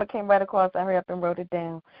 That number came right across. I hurried up and wrote it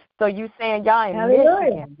down. So you saying y'all in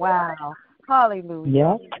Michigan. Wow.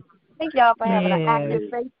 Hallelujah. Yep. Thank y'all for having an active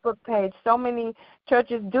Facebook page. So many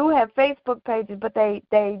churches do have Facebook pages, but they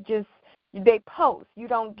post. You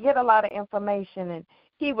don't get a lot of information, and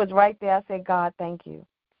he was right there. I said, God, thank you,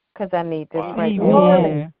 because I need this right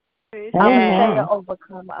now. I'm going to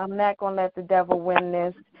overcome. I'm not going to let the devil win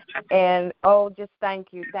this. And, just thank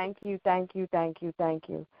you. Thank you, thank you, thank you, thank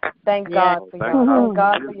you. Thank God for you. Thank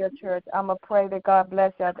God for your church. I'm going to pray that God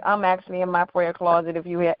bless you. I'm actually in my prayer closet, if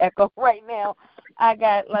you hear echo right now. I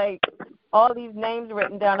got, all these names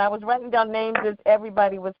written down. I was writing down names as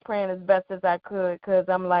everybody was praying as best as I could, because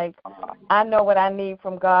I'm like, I know what I need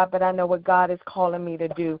from God, but I know what God is calling me to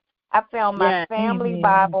do. I found my family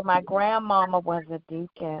Bible. My grandmama was a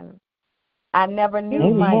deacon. I never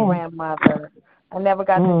knew my grandmother. I never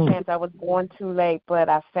got the chance. I was born too late, but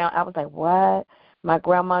I was like, what? My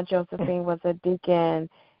grandma Josephine was a deacon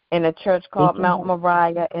in a church called Mount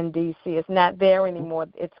Moriah in D.C. It's not there anymore.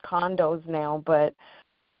 It's condos now, but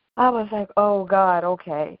I was like, oh, God,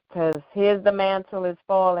 okay, because here's the mantle is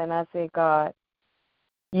falling. I said, God,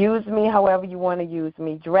 use me however you want to use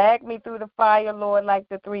me. Drag me through the fire, Lord, like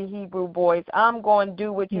the 3 Hebrew boys. I'm going to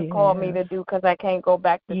do what you called me to do, because I can't go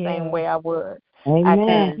back the same way I was. Amen. I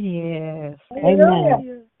can't. Yes.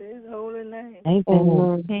 Amen. His holy name.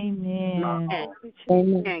 Amen.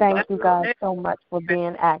 Amen. Thank you, guys, so much for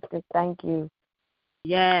being active. Thank you.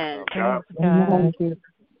 Yes. God. Thank you.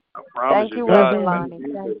 I promise Thank you, Reverend Lonnie.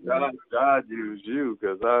 God used you,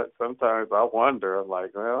 because sometimes I wonder. I'm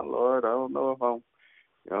like, well, Lord, I don't know if I'm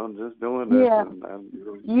just doing this. Yeah. And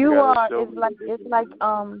you are. It's like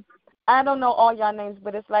I don't know all y'all names,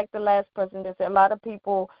 but it's like the last person that said. A lot of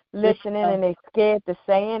people listening and they're scared to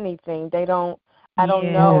say anything. They don't. I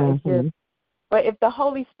don't know. It's just. But if the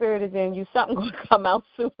Holy Spirit is in you, something's going to come out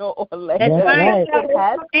sooner or later. That's right. It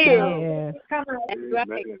has to. Yeah.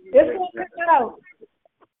 It's going to come out.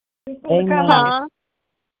 It's going to come out.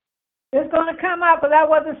 It's going to come out, because I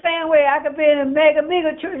was the same way. I could be in a mega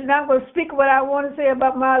church, and I'm going to speak what I want to say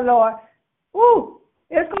about my Lord. Woo!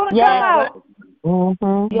 It's going to come out.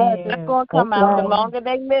 Mm-hmm. Yes, it's going to come out. The longer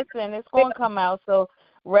they listen, it's going to come out. So,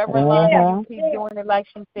 Reverend Lonnie, you keep doing it like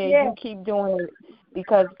she said. You keep doing it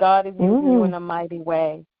because God is using you in a mighty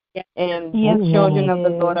way. And the children of the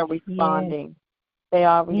Lord are responding. They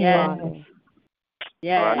are responding.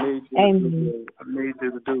 Yeah. So I need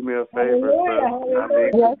you to do me a favor, sir. I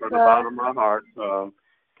need you from the bottom of my heart.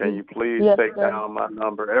 Can you please take down my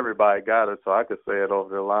number? Everybody got it, so I could say it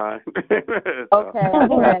over the line. Okay.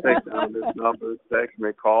 Take down this number. Text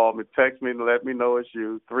me, call me, text me to let me know it's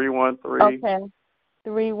you. 313. Okay.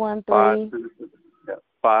 313.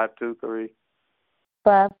 523.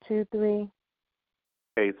 523.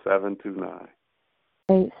 8729.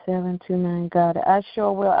 8729. Got it. I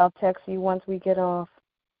sure will. I'll text you once we get off.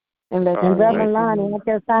 And let you Reverend Lonnie, I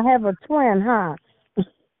guess I have a twin, huh?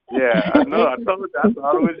 Yeah, I know. I told you. I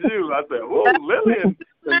thought it was you. I said, "Whoa, Lillian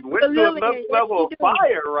went to another level of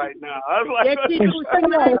fire right now." I was like,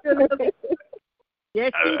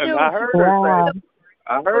 Yes, she do. And I heard her say,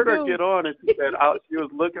 I heard her get on, and she said she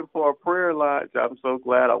was looking for a prayer line. I'm so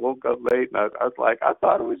glad I woke up late, and I was like, I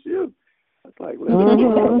thought it was you. I was like,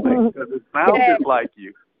 because it sounded like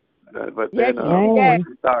you. But then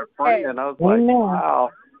she started praying, I was like,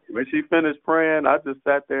 wow. When she finished praying, I just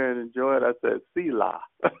sat there and enjoyed. I said, "Selah."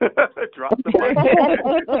 Dropped the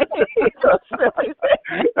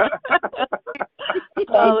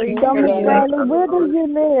Where do you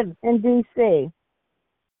live in D.C.?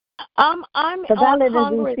 I'm on Congress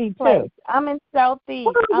in D.C. Place. too. I'm in Southeast.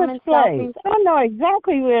 I'm in Southeast. I know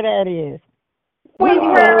exactly where that is. Where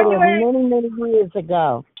you many years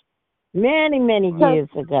ago. Many years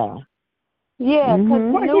ago. Yeah, because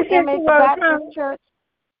New Image Baptist Church.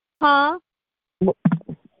 Huh?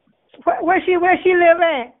 Where she live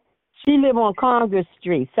at? She live on Congress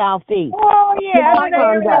Street, Southeast. Oh yeah,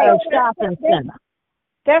 the shopping center.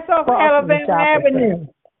 That's off Alabama Avenue.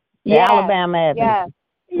 Alabama Avenue.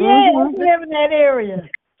 Yeah, I live in that area.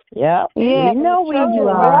 Yep. Yeah, we know where you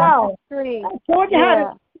are. Wow. I told you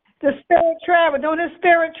how the spirit travel. Don't the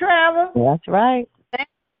spirit travel? That's right.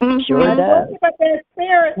 Sure does. But that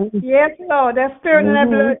spirit, yes, Lord, that spirit and that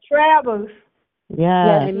blood travels.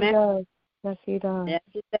 Yeah. Yes, he does.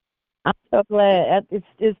 I'm so glad.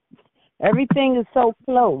 It's everything is so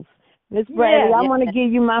close. Miss Bradley, I want to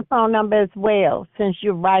give you my phone number as well, since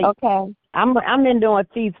you're right. Okay. I'm in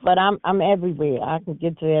Northeast, but I'm everywhere. I can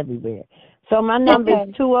get to everywhere. So my number is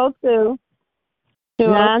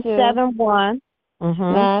 202-971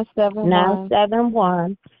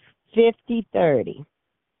 971 5030.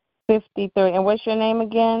 5030. And what's your name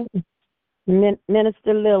again?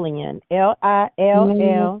 Minister Lillian.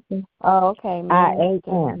 Lillian. Oh, okay.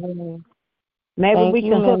 IAN. Maybe we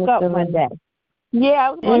can hook up one day. Yeah, I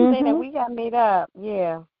was going to say that we got to meet up.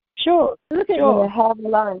 Yeah. Sure. Sure. Have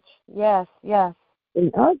lunch. Yes.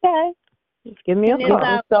 Okay. Just give me a call.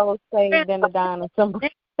 I'm so saved in the diner. Look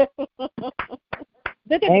at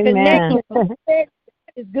the connection.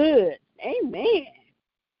 It's good. Amen.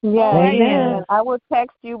 Yeah. Amen. I will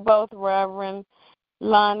text you both, Reverend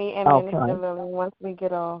Lonnie and Minister Lillian, once we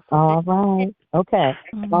get off. All right. Okay.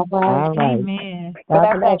 All right. Amen. But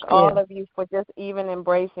I thank all of you for just even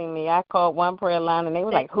embracing me. I called one prayer line, and they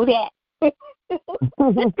were like, "Who that?" I ain't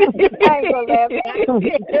gonna laugh at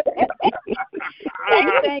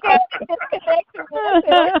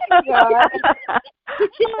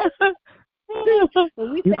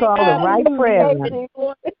you call the right prayer line.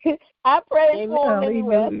 I prayed for him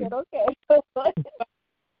anyway. I said, okay.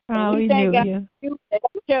 We thank God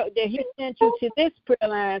that He sent you to this prayer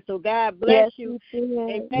line, so God bless you.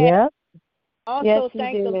 Amen. Yeah. Also,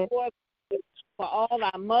 thank the Lord for all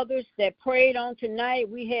our mothers that prayed on tonight.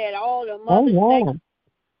 We had all the mothers.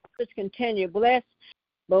 Let's continue. Bless.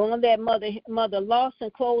 But on that Mother Lawson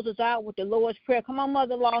closes out with the Lord's Prayer. Come on,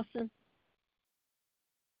 Mother Lawson.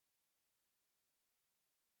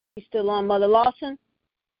 You still on, Mother Lawson?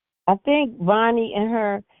 I think Bonnie and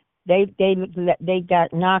her, they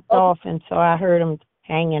got knocked off, and so I heard them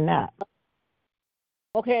hanging up.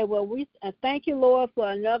 Okay, well, we thank you, Lord, for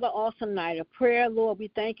another awesome night of prayer, Lord.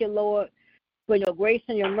 We thank you, Lord, for your grace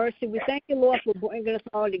and your mercy. We thank you, Lord, for bringing us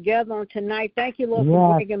all together on tonight. Thank you, Lord,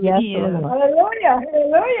 for bringing me here. Hallelujah,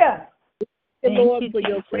 hallelujah. Thank you, Lord, for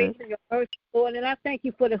your grace and your mercy, Lord. And I thank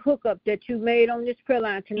you for the hookup that you made on this prayer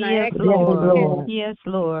line tonight. Yes, Lord. Yes,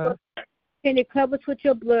 Lord. And it covers with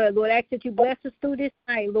your blood, Lord. I ask that you bless us through this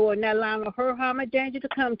night, Lord, not allowing her harm or danger to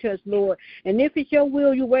come to us, Lord. And if it's your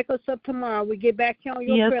will, you wake us up tomorrow. We get back here on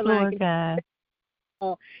your prayer line. Yes, Lord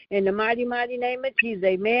God. In the mighty, mighty name of Jesus.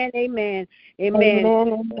 Amen, amen, amen.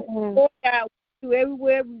 Lord God, we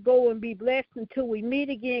everywhere we go and be blessed until we meet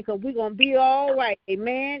again, because we're going to be all right.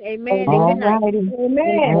 Amen, amen, and good night.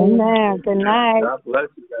 Amen. Amen. Good night. God bless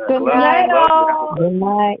you guys. Good night, all. Good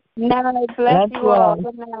night. Good night. Bless you all.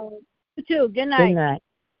 Good night. You too. Good night. Good night.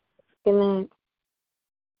 Good night.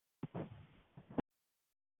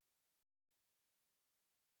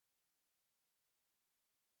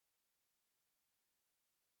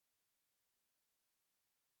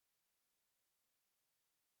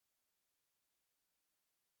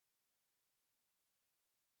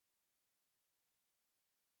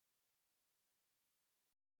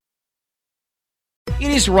 It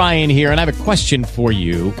is Ryan here, and I have a question for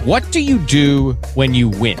you. What do you do when you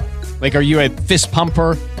win? Like, are you a fist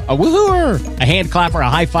pumper, a woohooer, a hand clapper, a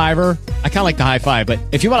high fiver? I kind of like the high five, but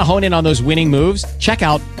if you want to hone in on those winning moves, check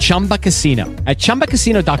out Chumba Casino. At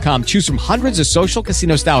ChumbaCasino.com, choose from hundreds of social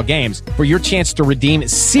casino-style games for your chance to redeem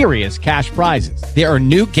serious cash prizes. There are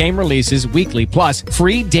new game releases weekly, plus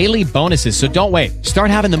free daily bonuses. So don't wait. Start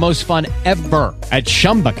having the most fun ever at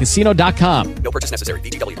ChumbaCasino.com. No purchase necessary.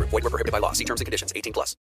 VGW. Void where prohibited by law. See terms and conditions. 18+.